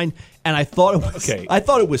online, and I thought it was I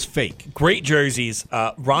thought it was fake. Great jerseys.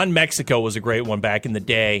 Ron Mexico was a great one back in the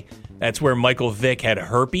day. That's where Michael Vick had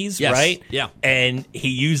herpes, Yes. right? Yeah. And he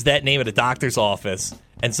used that name at a doctor's office,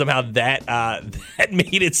 and somehow that that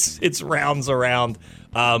made its rounds around.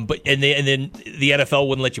 But then the NFL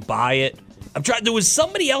wouldn't let you buy it. I'm trying. There was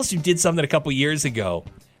somebody else who did something a couple years ago.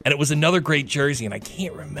 And it was another great jersey, and I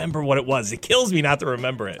can't remember what it was. It kills me not to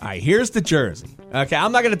remember it. All right, here's the jersey. Okay,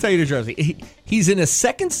 I'm not going to tell you the jersey. He's in his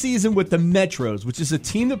second season with the Metros, which is a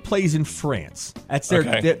team that plays in France. That's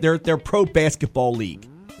their pro basketball league.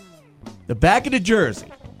 The back of the jersey,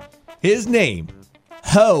 his name,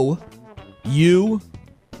 Ho You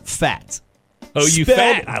Fat. Oh, you Spelled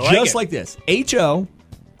fat. I like just it. like this. HOYOUFAT.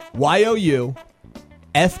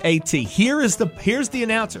 Here's the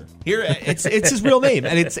announcer. Here it's his real name,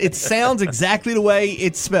 and it sounds exactly the way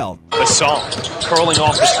it's spelled. Basson curling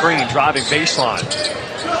off the screen, driving baseline.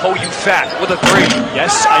 Oh, you fat with a 3.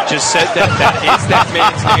 Yes, I just said that. That is that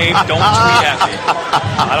man's name. Don't tweet at me.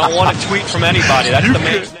 I don't want to tweet from anybody. That's the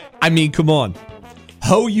man's name. I mean, come on.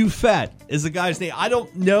 Ho You Fat is the guy's name. I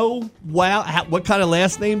don't know what kind of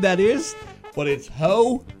last name that is, but it's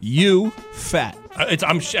Ho You Fat.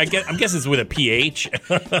 I'm guessing it's with a PH.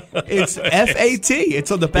 It's FAT.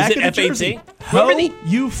 It's on the back of the jersey. Ho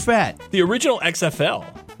You Fat. The original XFL.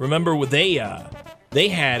 Remember when they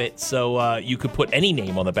had it so you could put any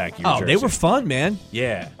name on the back of your jersey. They were fun, man.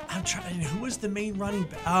 Yeah. I'm trying. Who was the main running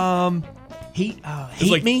back? Hate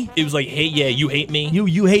me. It was like, hey, yeah, you hate me.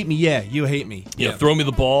 You hate me. Yeah, you hate me. Yeah, throw me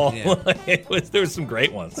the ball. Yeah. There were some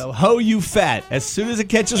great ones. So Ho You Fat. As soon as it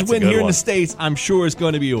catches That's a wind good here in one. the States, I'm sure it's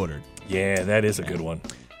going to be ordered. Yeah, that is a good one.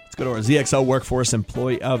 Let's go to our ZXL Workforce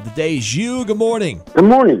Employee of the Day. Zhu, good morning. Good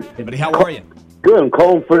morning. Hey, buddy, how are you? Good. I'm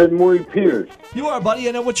calling for the Maury Piers. You are, buddy.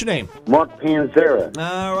 I know. What's your name? Mark Panzera.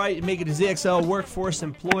 All right, you make it a ZXL Workforce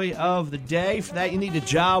Employee of the Day. For that, you need a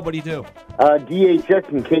job. What do you do? DHS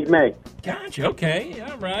and Cape May. Gotcha. Okay.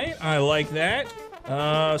 All right. I like that.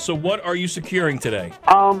 So what are you securing today?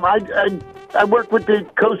 I work with the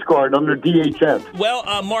Coast Guard under DHS.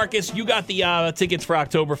 Well, Marcus, you got the tickets for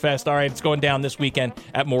Oktoberfest. All right, it's going down this weekend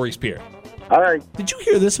at Maury's Pier. All right. Did you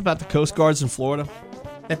hear this about the Coast Guards in Florida?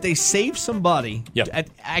 That they saved somebody,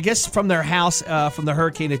 I guess, from their house from the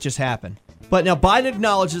hurricane that just happened. But now Biden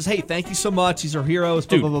acknowledges, hey, thank you so much. These are heroes,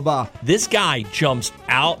 blah, Dude, blah, blah, blah. This guy jumps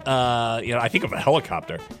out, I think of a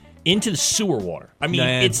helicopter, into the sewer water. I mean,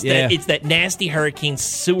 it's that nasty hurricane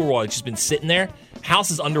sewer water that's just been sitting there.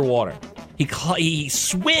 House is underwater. He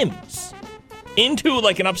swims into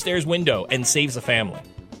like an upstairs window and saves a family.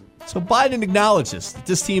 So Biden acknowledges that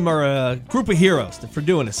this team are a group of heroes for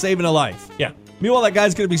doing it, saving a life. Yeah. Meanwhile, that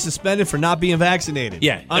guy's going to be suspended for not being vaccinated.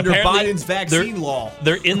 Yeah. Under apparently, Biden's vaccine law.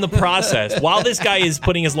 They're in the process. While this guy is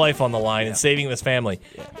putting his life on the line and saving this family,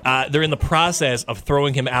 they're in the process of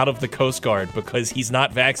throwing him out of the Coast Guard because he's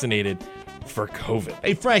not vaccinated for COVID.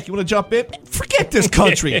 Hey, Frank, you want to jump in? Forget this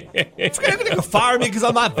country. They're going to fire me because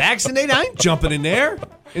I'm not vaccinated? I ain't jumping in there.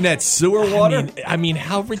 In that sewer water? I mean,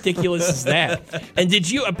 how ridiculous is that? And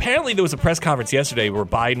apparently there was a press conference yesterday where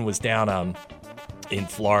Biden was down in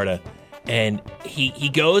Florida, and he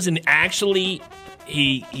goes and actually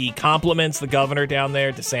he compliments the governor down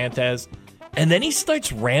there, DeSantis, and then he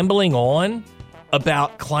starts rambling on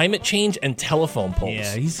about climate change and telephone poles.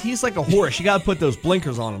 Yeah, he's like a horse. You got to put those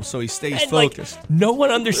blinkers on him so he stays focused. No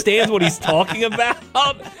one understands what he's talking about.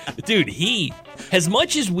 Dude, as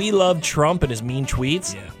much as we love Trump and his mean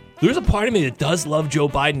tweets, there's a part of me that does love Joe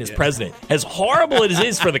Biden as president. As horrible as it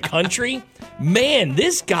is for the country, man,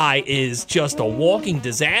 this guy is just a walking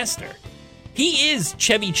disaster. He is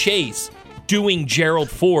Chevy Chase doing Gerald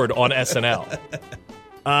Ford on SNL.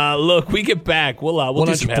 Look, we get back. We'll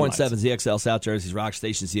do some headlines. 100.7 ZXL South Jersey's Rock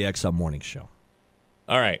Station ZXL Morning Show.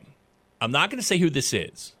 All right. I'm not going to say who this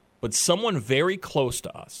is, but someone very close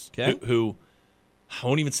to us who I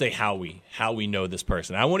won't even say how we know this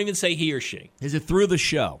person. I won't even say he or she. Is it through the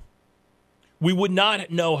show? We would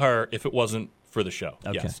not know her if it wasn't for the show.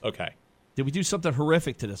 Okay. Yes. Okay. Did we do something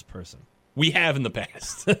horrific to this person? We have in the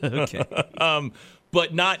past. Okay.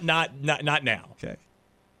 But not now. Okay.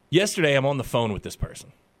 Yesterday, I'm on the phone with this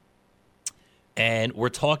person, and we're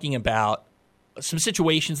talking about some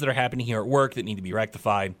situations that are happening here at work that need to be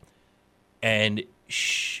rectified. And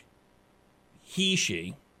she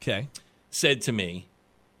said to me,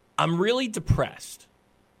 "I'm really depressed."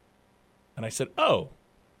 And I said, "Oh."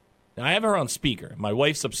 Now, I have her on speaker. My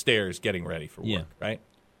wife's upstairs getting ready for work, right?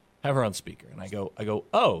 I have her on speaker. And I go,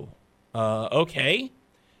 "Oh, okay."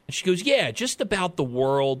 And she goes, "Yeah, just about the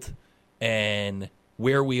world and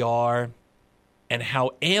where we are and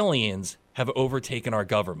how aliens have overtaken our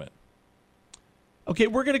government." Okay,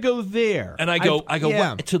 we're going to go there. And I go,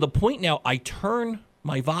 what? To the point now, I turn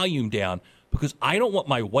my volume down because I don't want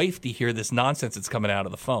my wife to hear this nonsense that's coming out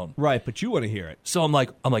of the phone. Right, but you want to hear it. So I'm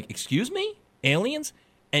like, "Excuse me? Aliens?"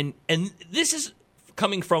 And this is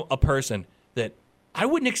coming from a person that I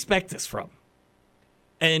wouldn't expect this from.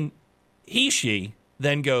 And she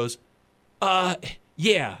then goes,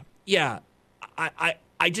 yeah.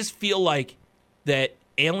 I just feel like that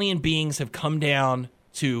alien beings have come down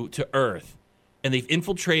to Earth and they've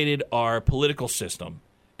infiltrated our political system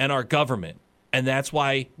and our government, and that's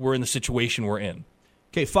why we're in the situation we're in.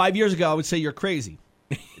 Okay, 5 years ago, I would say you're crazy.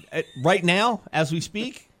 Right now, as we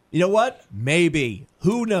speak, you know what? Maybe.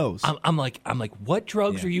 Who knows? I'm like, what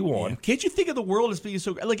drugs are you on? Yeah. Can't you think of the world as being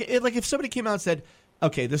so like if somebody came out and said,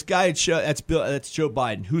 okay, this guy that's Joe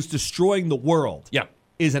Biden, who's destroying the world,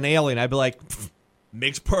 is an alien, I'd be like,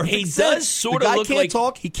 makes perfect sense. He does sort of look like... He can't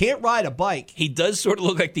talk. He can't ride a bike. He does sort of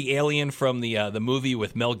look like the alien from the movie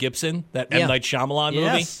with Mel Gibson, that M. Night Shyamalan movie.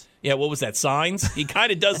 Yes. Yeah, what was that, Signs? He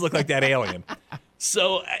kind of does look like that alien.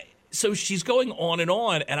 So she's going on,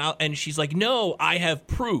 and she's like, "No, I have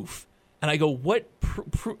proof." And I go, "What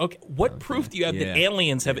proof do you have that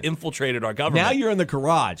aliens have infiltrated our government?" Now you're in the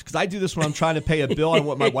garage, because I do this when I'm trying to pay a bill. I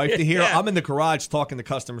want my wife to hear. I'm in the garage talking to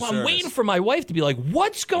customer service. I'm waiting for my wife to be like,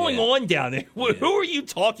 "What's going on down there? Who are you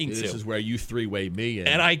talking to?" This is where you three-way me in.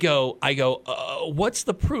 And I go, "What's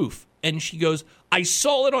the proof?" And she goes, "I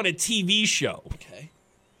saw it on a TV show." Okay.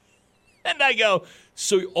 And I go,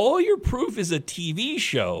 "So all your proof is a TV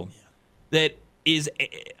show that is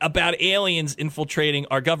about aliens infiltrating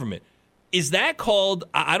our government. Is that called,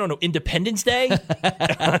 I don't know, Independence Day?"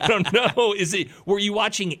 I don't know. Were you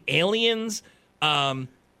watching Aliens?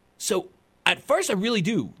 So at first I really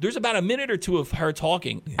do. There's about a minute or two of her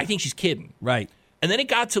talking. I think she's kidding. Right. And then it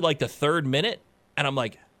got to like the third minute, and I'm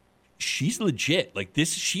like, she's legit. Like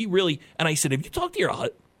this, she really, and I said, "Have you talked to your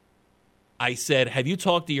husband?" I said, "Have you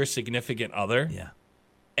talked to your significant other?" Yeah.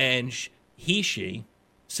 And she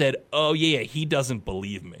said, "Oh, yeah, he doesn't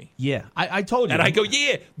believe me." Yeah, I told you. And I go,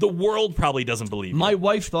 "Yeah, the world probably doesn't believe me." My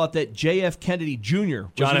wife thought that J.F. Kennedy Jr.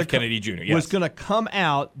 John F. Kennedy Jr., yes. was going to come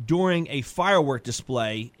out during a firework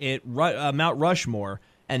display at Mount Rushmore,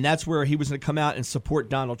 and that's where he was going to come out and support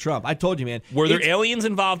Donald Trump. I told you, man. Were there aliens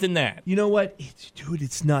involved in that? You know what? Dude,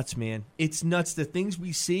 it's nuts, man. It's nuts, the things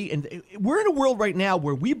we see. And we're in a world right now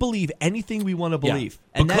where we believe anything we want to believe.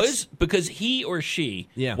 Yeah. Because he or she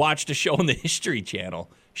watched a show on the History Channel,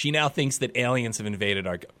 she now thinks that aliens have invaded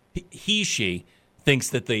our she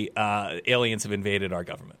thinks that the aliens have invaded our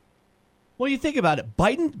government. Well, you think about it.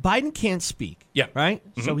 Biden can't speak. Yeah. Right?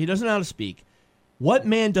 Mm-hmm. So he doesn't know how to speak. What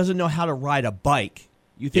man doesn't know how to ride a bike?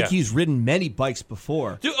 You think he's ridden many bikes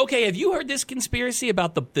before. Dude, okay, have you heard this conspiracy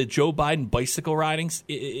about the Joe Biden bicycle riding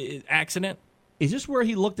accident? Is this where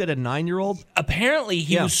he looked at a 9-year-old? Apparently,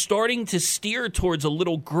 he was starting to steer towards a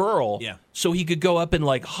little girl so he could go up and,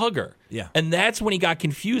 like, hug her. Yeah. And that's when he got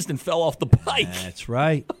confused and fell off the bike. That's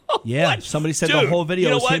right. Yeah, somebody said the whole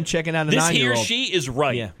video was him checking out a 9-year-old. This he or she is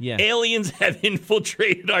right. Yeah. Aliens have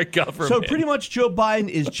infiltrated our government. So pretty much Joe Biden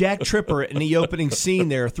is Jack Tripper in the opening scene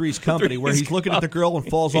there, Three's Company, where he's looking at the girl and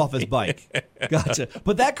falls off his bike. Gotcha.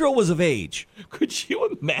 But that girl was of age. Could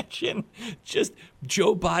you imagine just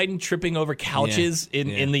Joe Biden tripping over couches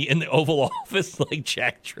in the Oval Office like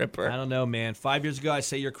Jack Tripper? I don't know, man. 5 years ago, I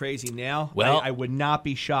say you're crazy. Now, well, I would not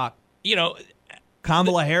be shocked. You know,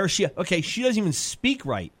 Kamala Harris, she doesn't even speak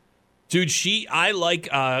right. Dude, I like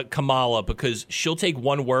Kamala because she'll take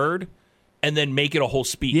one word and then make it a whole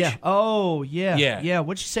speech. Yeah. Oh, yeah. Yeah.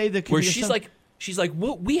 What'd she say? Where she's like,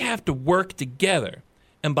 well, we have to work together.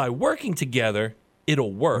 And by working together,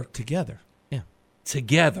 it'll work. Together. Yeah.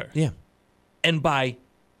 Together. Yeah. And by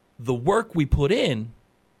the work we put in,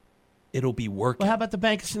 it'll be working. Well, how about the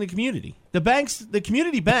banks in the community? The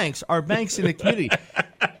community banks are banks in the community.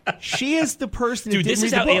 She is the person who Dude, didn't this read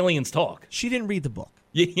is the how book. aliens talk. She didn't read the book.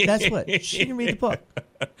 That's what. She didn't read the book.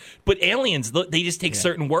 But aliens, they just take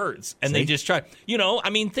certain words and they just try.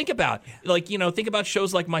 Think about think about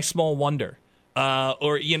shows like My Small Wonder,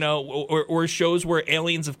 or shows where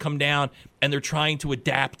aliens have come down and they're trying to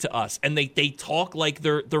adapt to us and they talk like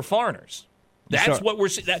they're foreigners. That's what we're.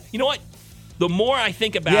 You know what? The more I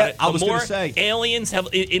think about it, the more aliens have.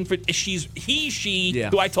 She,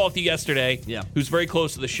 who I talked to yesterday, who's very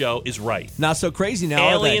close to the show, is right. Not so crazy now.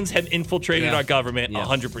 Aliens have infiltrated our government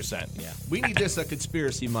 100%. Yeah. We need this a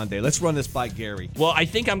Conspiracy Monday. Let's run this by Gary. Well, I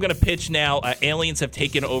think I'm going to pitch now. Aliens have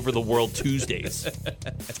taken over the world Tuesdays.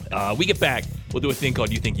 We get back. We'll do a thing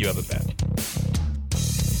called You Think You Have a Bet.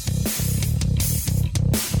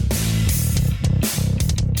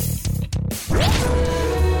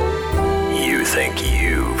 You think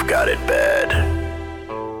you've got it bad.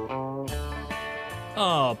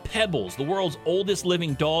 Oh, Pebbles, the world's oldest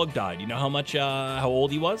living dog, died. You know how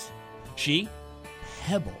old he was? She?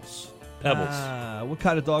 Pebbles. Pebbles. What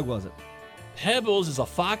kind of dog was it? Pebbles is a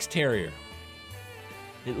fox terrier.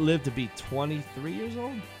 It lived to be 23 years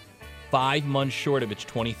old? 5 months short of its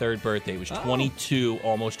 23rd birthday. It was 22,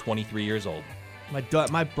 almost 23 years old.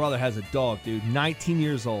 My brother has a dog, dude. 19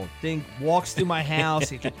 years old. Thing walks through my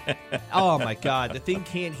house. Oh, my God. The thing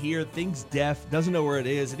can't hear. The thing's deaf. Doesn't know where it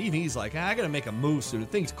is. And even he's like, I got to make a move soon. The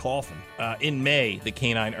thing's coughing. In May, the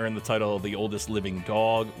canine earned the title of the oldest living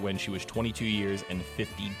dog when she was 22 years and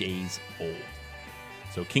 50 days old.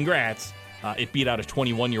 So congrats. It beat out a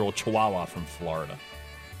 21-year-old Chihuahua from Florida.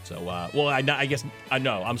 So,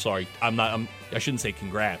 I'm sorry. I shouldn't say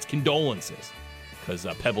congrats. Condolences. Because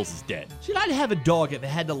Pebbles is dead. Should I have a dog if it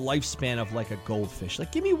had the lifespan of like a goldfish?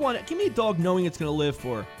 Like, give me a dog knowing it's going to live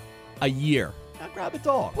for a year. I'll grab a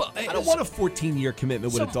dog. Well, I don't want a 14-year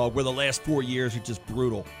commitment with a dog where the last 4 years are just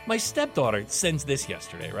brutal. My stepdaughter sends this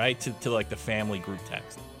yesterday, right, to like the family group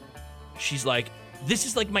text. She's like, this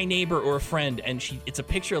is like my neighbor or a friend, and it's a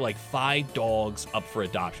picture of like 5 dogs up for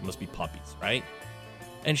adoption. Must be puppies, right?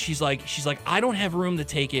 And she's like, I don't have room to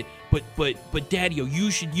take it, but Daddy-o,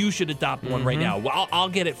 you should adopt one right now. Well, I'll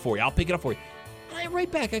get it for you. I'll pick it up for you. And I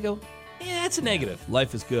write back, I go, yeah, that's a negative.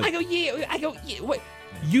 Life is good. I go, yeah, what?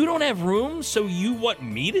 You don't have room, so you want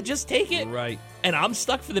me to just take it? Right. And I'm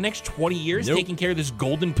stuck for the next 20 years taking care of this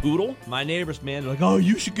golden poodle? My neighbors, man, they're like, oh,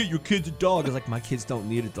 you should get your kids a dog. I was like, my kids don't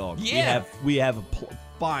need a dog. Yeah. We have a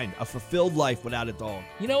fulfilled life without a dog.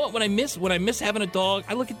 You know what? When I miss having a dog,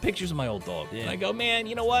 I look at pictures of my old dog, and I go, man,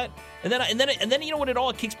 you know what? And then you know what? It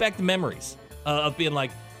all kicks back to memories of being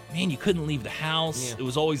like, man, you couldn't leave the house. Yeah. It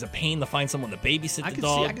was always a pain to find someone to babysit the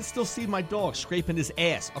dog. I can still see my dog scraping his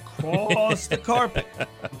ass across the carpet.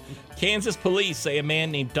 Kansas police say a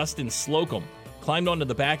man named Dustin Slocum climbed onto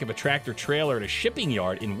the back of a tractor trailer at a shipping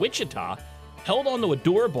yard in Wichita, held onto a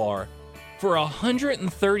door bar for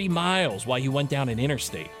 130 miles while he went down an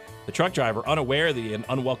interstate. The truck driver, unaware of the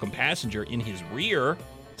unwelcome passenger in his rear,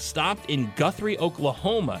 stopped in Guthrie,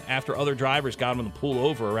 Oklahoma after other drivers got him to pull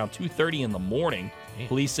over around 2:30 in the morning. Damn.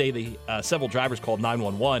 Police say several drivers called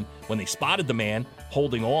 911 when they spotted the man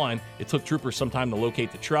holding on. It took troopers some time to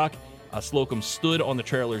locate the truck. Slocum stood on the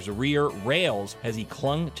trailer's rear rails as he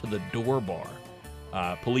clung to the door bar.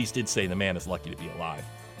 Police did say the man is lucky to be alive.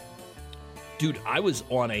 Dude, I was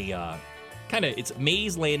on a it's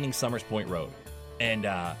Mays Landing, Summers Point Road, and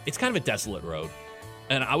it's kind of a desolate road,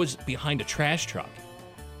 and I was behind a trash truck,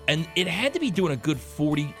 and it had to be doing a good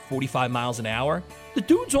 40, 45 miles an hour. The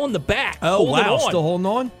dude's on the back. Oh, wow, still holding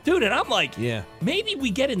on? Dude, and I'm like, yeah, maybe we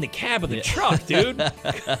get in the cab of the truck, dude.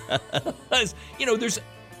 Because,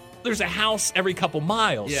 there's a house every couple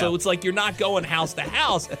miles, so it's like you're not going house to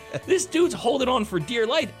house. This dude's holding on for dear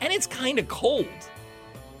life, and it's kind of cold.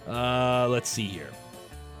 Let's see here.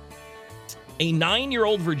 A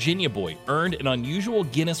 9-year-old Virginia boy earned an unusual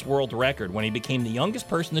Guinness World Record when he became the youngest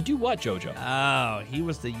person to do what, JoJo? Oh, he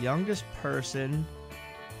was the youngest person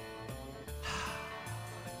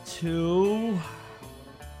to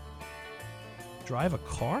drive a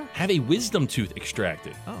car? Have a wisdom tooth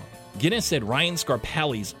extracted. Oh. Guinness said Ryan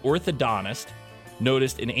Scarpelli's orthodontist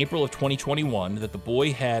noticed in April of 2021 that the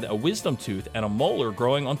boy had a wisdom tooth and a molar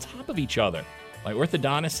growing on top of each other. My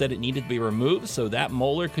orthodontist said it needed to be removed so that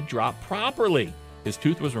molar could drop properly. His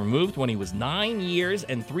tooth was removed when he was 9 years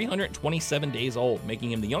and 327 days old,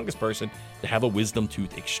 making him the youngest person to have a wisdom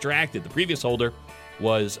tooth extracted. The previous holder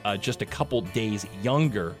was just a couple days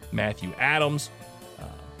younger, Matthew Adams.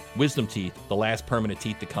 Wisdom teeth, the last permanent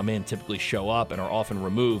teeth to come in, typically show up and are often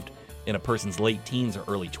removed in a person's late teens or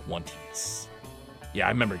early 20s. Yeah, I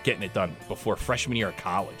remember getting it done before freshman year of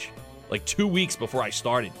college. like 2 weeks before I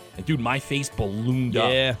started. And, dude, my face ballooned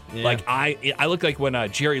up. Yeah. Like, I looked like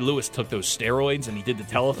when Jerry Lewis took those steroids and he did the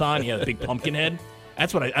telethon. He had a big pumpkin head.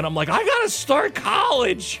 That's what and I'm like, I got to start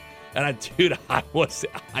college. And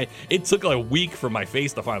it took like a week for my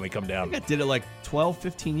face to finally come down. I think I did it like 12,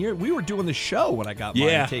 15 years. We were doing the show when I got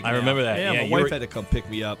mine taken I remember out. that. Yeah, my wife had to come pick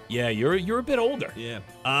me up. Yeah, you're a bit older. Yeah.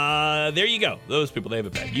 There you go. Those people, they have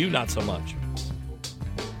it bad. You, not so much.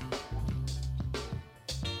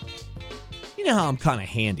 You know how I'm kind of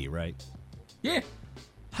handy, right? Yeah.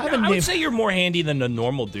 I would say you're more handy than a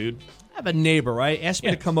normal dude. I have a neighbor, right? Asked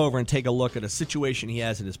me to come over and take a look at a situation he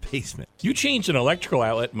has in his basement. You changed an electrical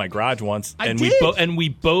outlet in my garage once, I and did. we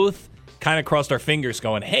both kind of crossed our fingers,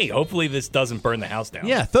 going, "Hey, hopefully this doesn't burn the house down."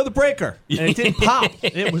 Yeah, throw the breaker, and it didn't pop.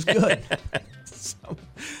 It was good.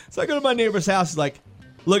 So I go to my neighbor's house. He's like,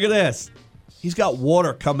 "Look at this. He's got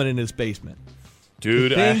water coming in his basement."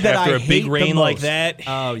 Dude, after a big rain like that,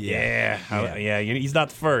 oh yeah, he's not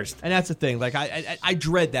the first. And that's the thing. Like I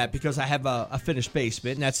dread that because I have a finished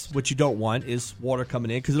basement, and that's what you don't want is water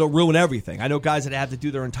coming in because it'll ruin everything. I know guys that have to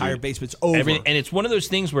do their entire basements over, and it's one of those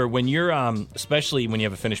things where when you're, especially when you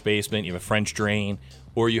have a finished basement, you have a French drain,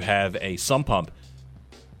 or you have a sump pump.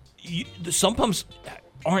 The sump pumps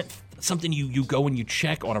aren't something you go and you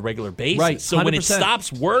check on a regular basis. Right. So 100%. when it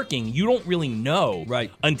stops working, you don't really know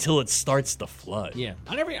until it starts to flood. Yeah.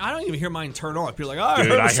 I don't even hear mine turn on. People are like, oh,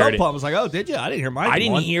 Dude, I heard I the sump heard pump. I was like, oh, did you? I didn't hear mine. I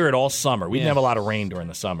didn't hear it all summer. We didn't have a lot of rain during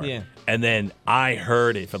the summer. Yeah. And then I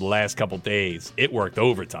heard it for the last couple days. It worked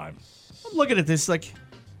overtime. I'm looking at this like,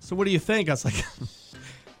 so what do you think? I was like,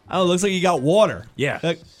 I don't know, it looks like you got water. Yeah.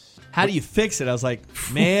 Like, how do you fix it? I was like,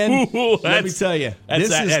 man, let me tell you, this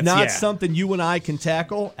is not something you and I can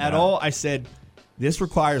tackle at all. I said, this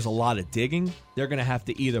requires a lot of digging. They're going to have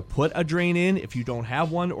to either put a drain in if you don't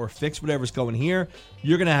have one or fix whatever's going here.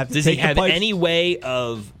 You're going to have to Does take he have the pipes. any way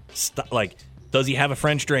of, does he have a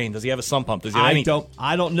French drain? Does he have a sump pump? Does he have anything?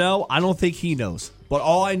 I don't know. I don't think he knows. But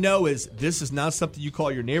all I know is this is not something you call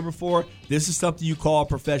your neighbor for. This is something you call a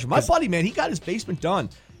professional. My buddy, man, he got his basement done.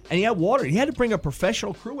 And he had water. He had to bring a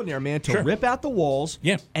professional crew in there, man, to rip out the walls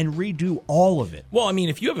and redo all of it. Well, I mean,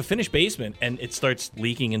 if you have a finished basement and it starts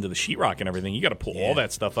leaking into the sheetrock and everything, you got to pull all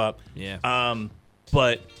that stuff up. Yeah.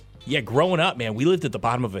 But, yeah, growing up, man, we lived at the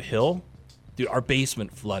bottom of a hill. Dude, our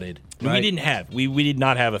basement flooded. Right. We did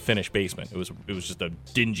not have a finished basement. It was just a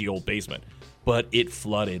dingy old basement. But it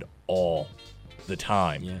flooded all the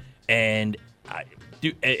time. Yeah. And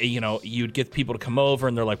you'd get people to come over,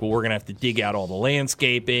 and they're like, well, we're going to have to dig out all the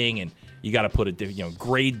landscaping, and you got to put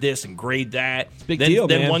grade this and grade that. Big deal,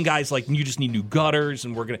 Then man. one guy's like, you just need new gutters,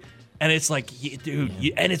 and we're going to... And it's like, dude,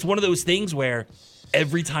 and it's one of those things where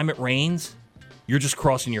every time it rains, you're just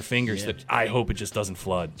crossing your fingers that I hope it just doesn't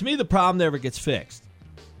flood. To me, the problem never gets fixed.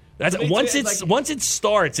 Once it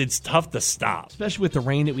starts, it's tough to stop. Especially with the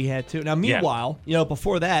rain that we had, too. Now, meanwhile,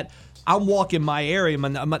 before that... I'm walking my area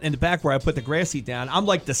I'm in the back where I put the grass seed down. I'm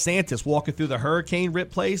like DeSantis walking through the hurricane rip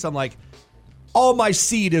place. I'm like, all my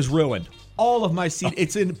seed is ruined. All of my seed.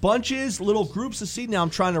 It's in bunches, little groups of seed. Now I'm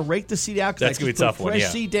trying to rake the seed out because That's going to be a tough one.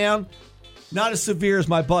 Fresh seed down. Not as severe as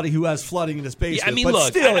my buddy who has flooding in his basement. I mean, but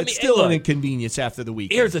look, it's still an inconvenience after the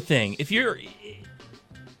weekend. Here's the thing: if you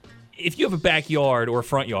have a backyard or a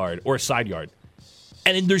front yard or a side yard,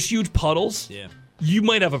 and there's huge puddles, you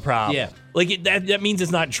might have a problem. Yeah. Like, that means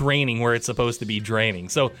it's not draining where it's supposed to be draining.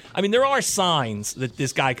 So, I mean, there are signs that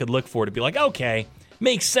this guy could look for to be like, okay,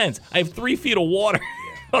 makes sense. I have 3 feet of water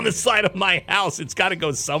on the side of my house. It's got to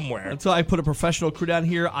go somewhere. Until I put a professional crew down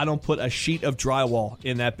here, I don't put a sheet of drywall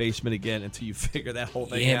in that basement again until you figure that whole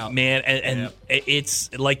thing out. Man, and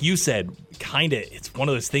it's, like you said, it's one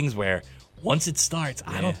of those things where once it starts,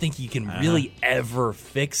 I don't think you can really ever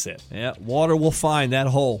fix it. Yeah, water will find that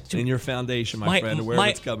hole in your foundation, my friend, wherever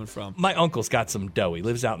it's coming from. My uncle's got some dough. He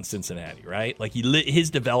lives out in Cincinnati, right? Like, his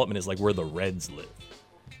development is like where the Reds live.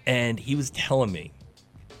 And he was telling me,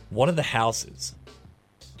 one of the houses,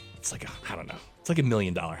 it's like, I don't know, it's like $1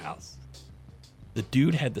 million house. The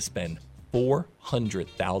dude had to spend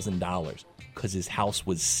 $400,000 because his house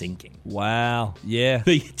was sinking. Wow. Yeah.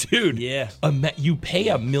 Dude. Yeah. You pay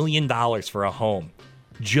 $1 million for a home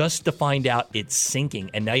just to find out it's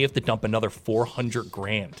sinking, and now you have to dump another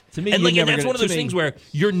 $400,000. To me, and that's one of those things where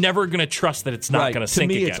you're never going to trust that it's not going to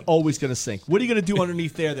sink again. To me, it's always going to sink. What are you going to do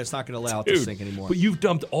underneath there that's not going to allow it to sink anymore? But you've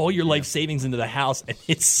dumped all your life savings into the house, and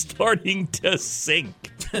it's starting to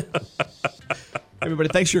sink. Everybody,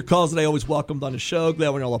 thanks for your calls today. Always welcomed on the show.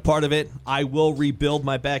 Glad we're all a part of it. I will rebuild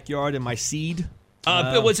my backyard and my seed.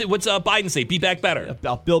 What's Biden say? Be back better.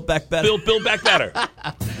 I'll build back better. Build back better.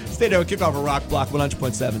 Stay there. We'll kick off a Rock Block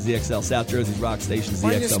 100.7 ZXL, South Jersey's Rock Station,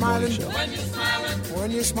 ZXL Morning Show.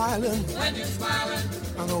 When you're smiling,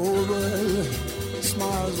 and the whole world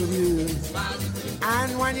smiles with you.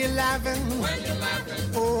 And when you're laughing,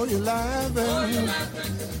 oh, you're laughing.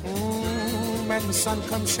 When the sun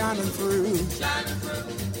comes shining through.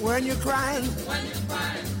 When you're crying,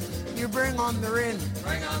 you bring on the rain.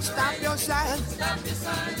 Stop your sighing.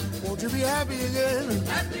 Won't you be happy again?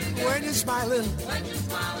 When you're smiling,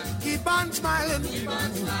 keep on smiling.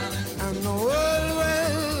 And the world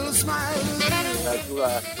will smile.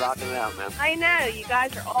 That's rocking it out, man. I know, you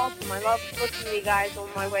guys are awesome. I love listening to you guys on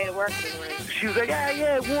my way to work in the morning. She was like,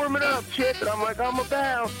 yeah, warming up, chick. And I'm like, I'm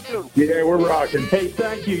about to. Yeah, we're rocking. Hey,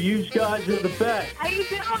 thank you. You guys are the best. How you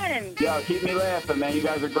doing? Yeah, keep me laughing, man. You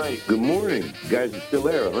guys are great. Good morning. You guys are still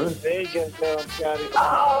there, huh? There you go, Scotty.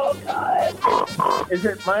 Oh, God. Is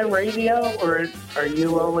it my radio, or are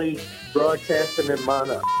you only broadcasting in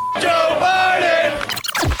mono? Joe Biden!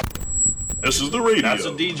 This is the radio. That's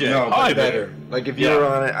a DJ. No, but Hi, better. man. Like, if you were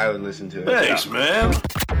on it, I would listen to it. Thanks, man.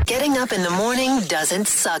 Getting up in the morning doesn't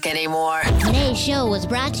suck anymore. Today's show was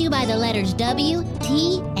brought to you by the letters W,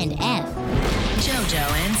 T, and F.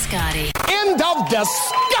 JoJo and Scotty. End of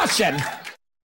discussion.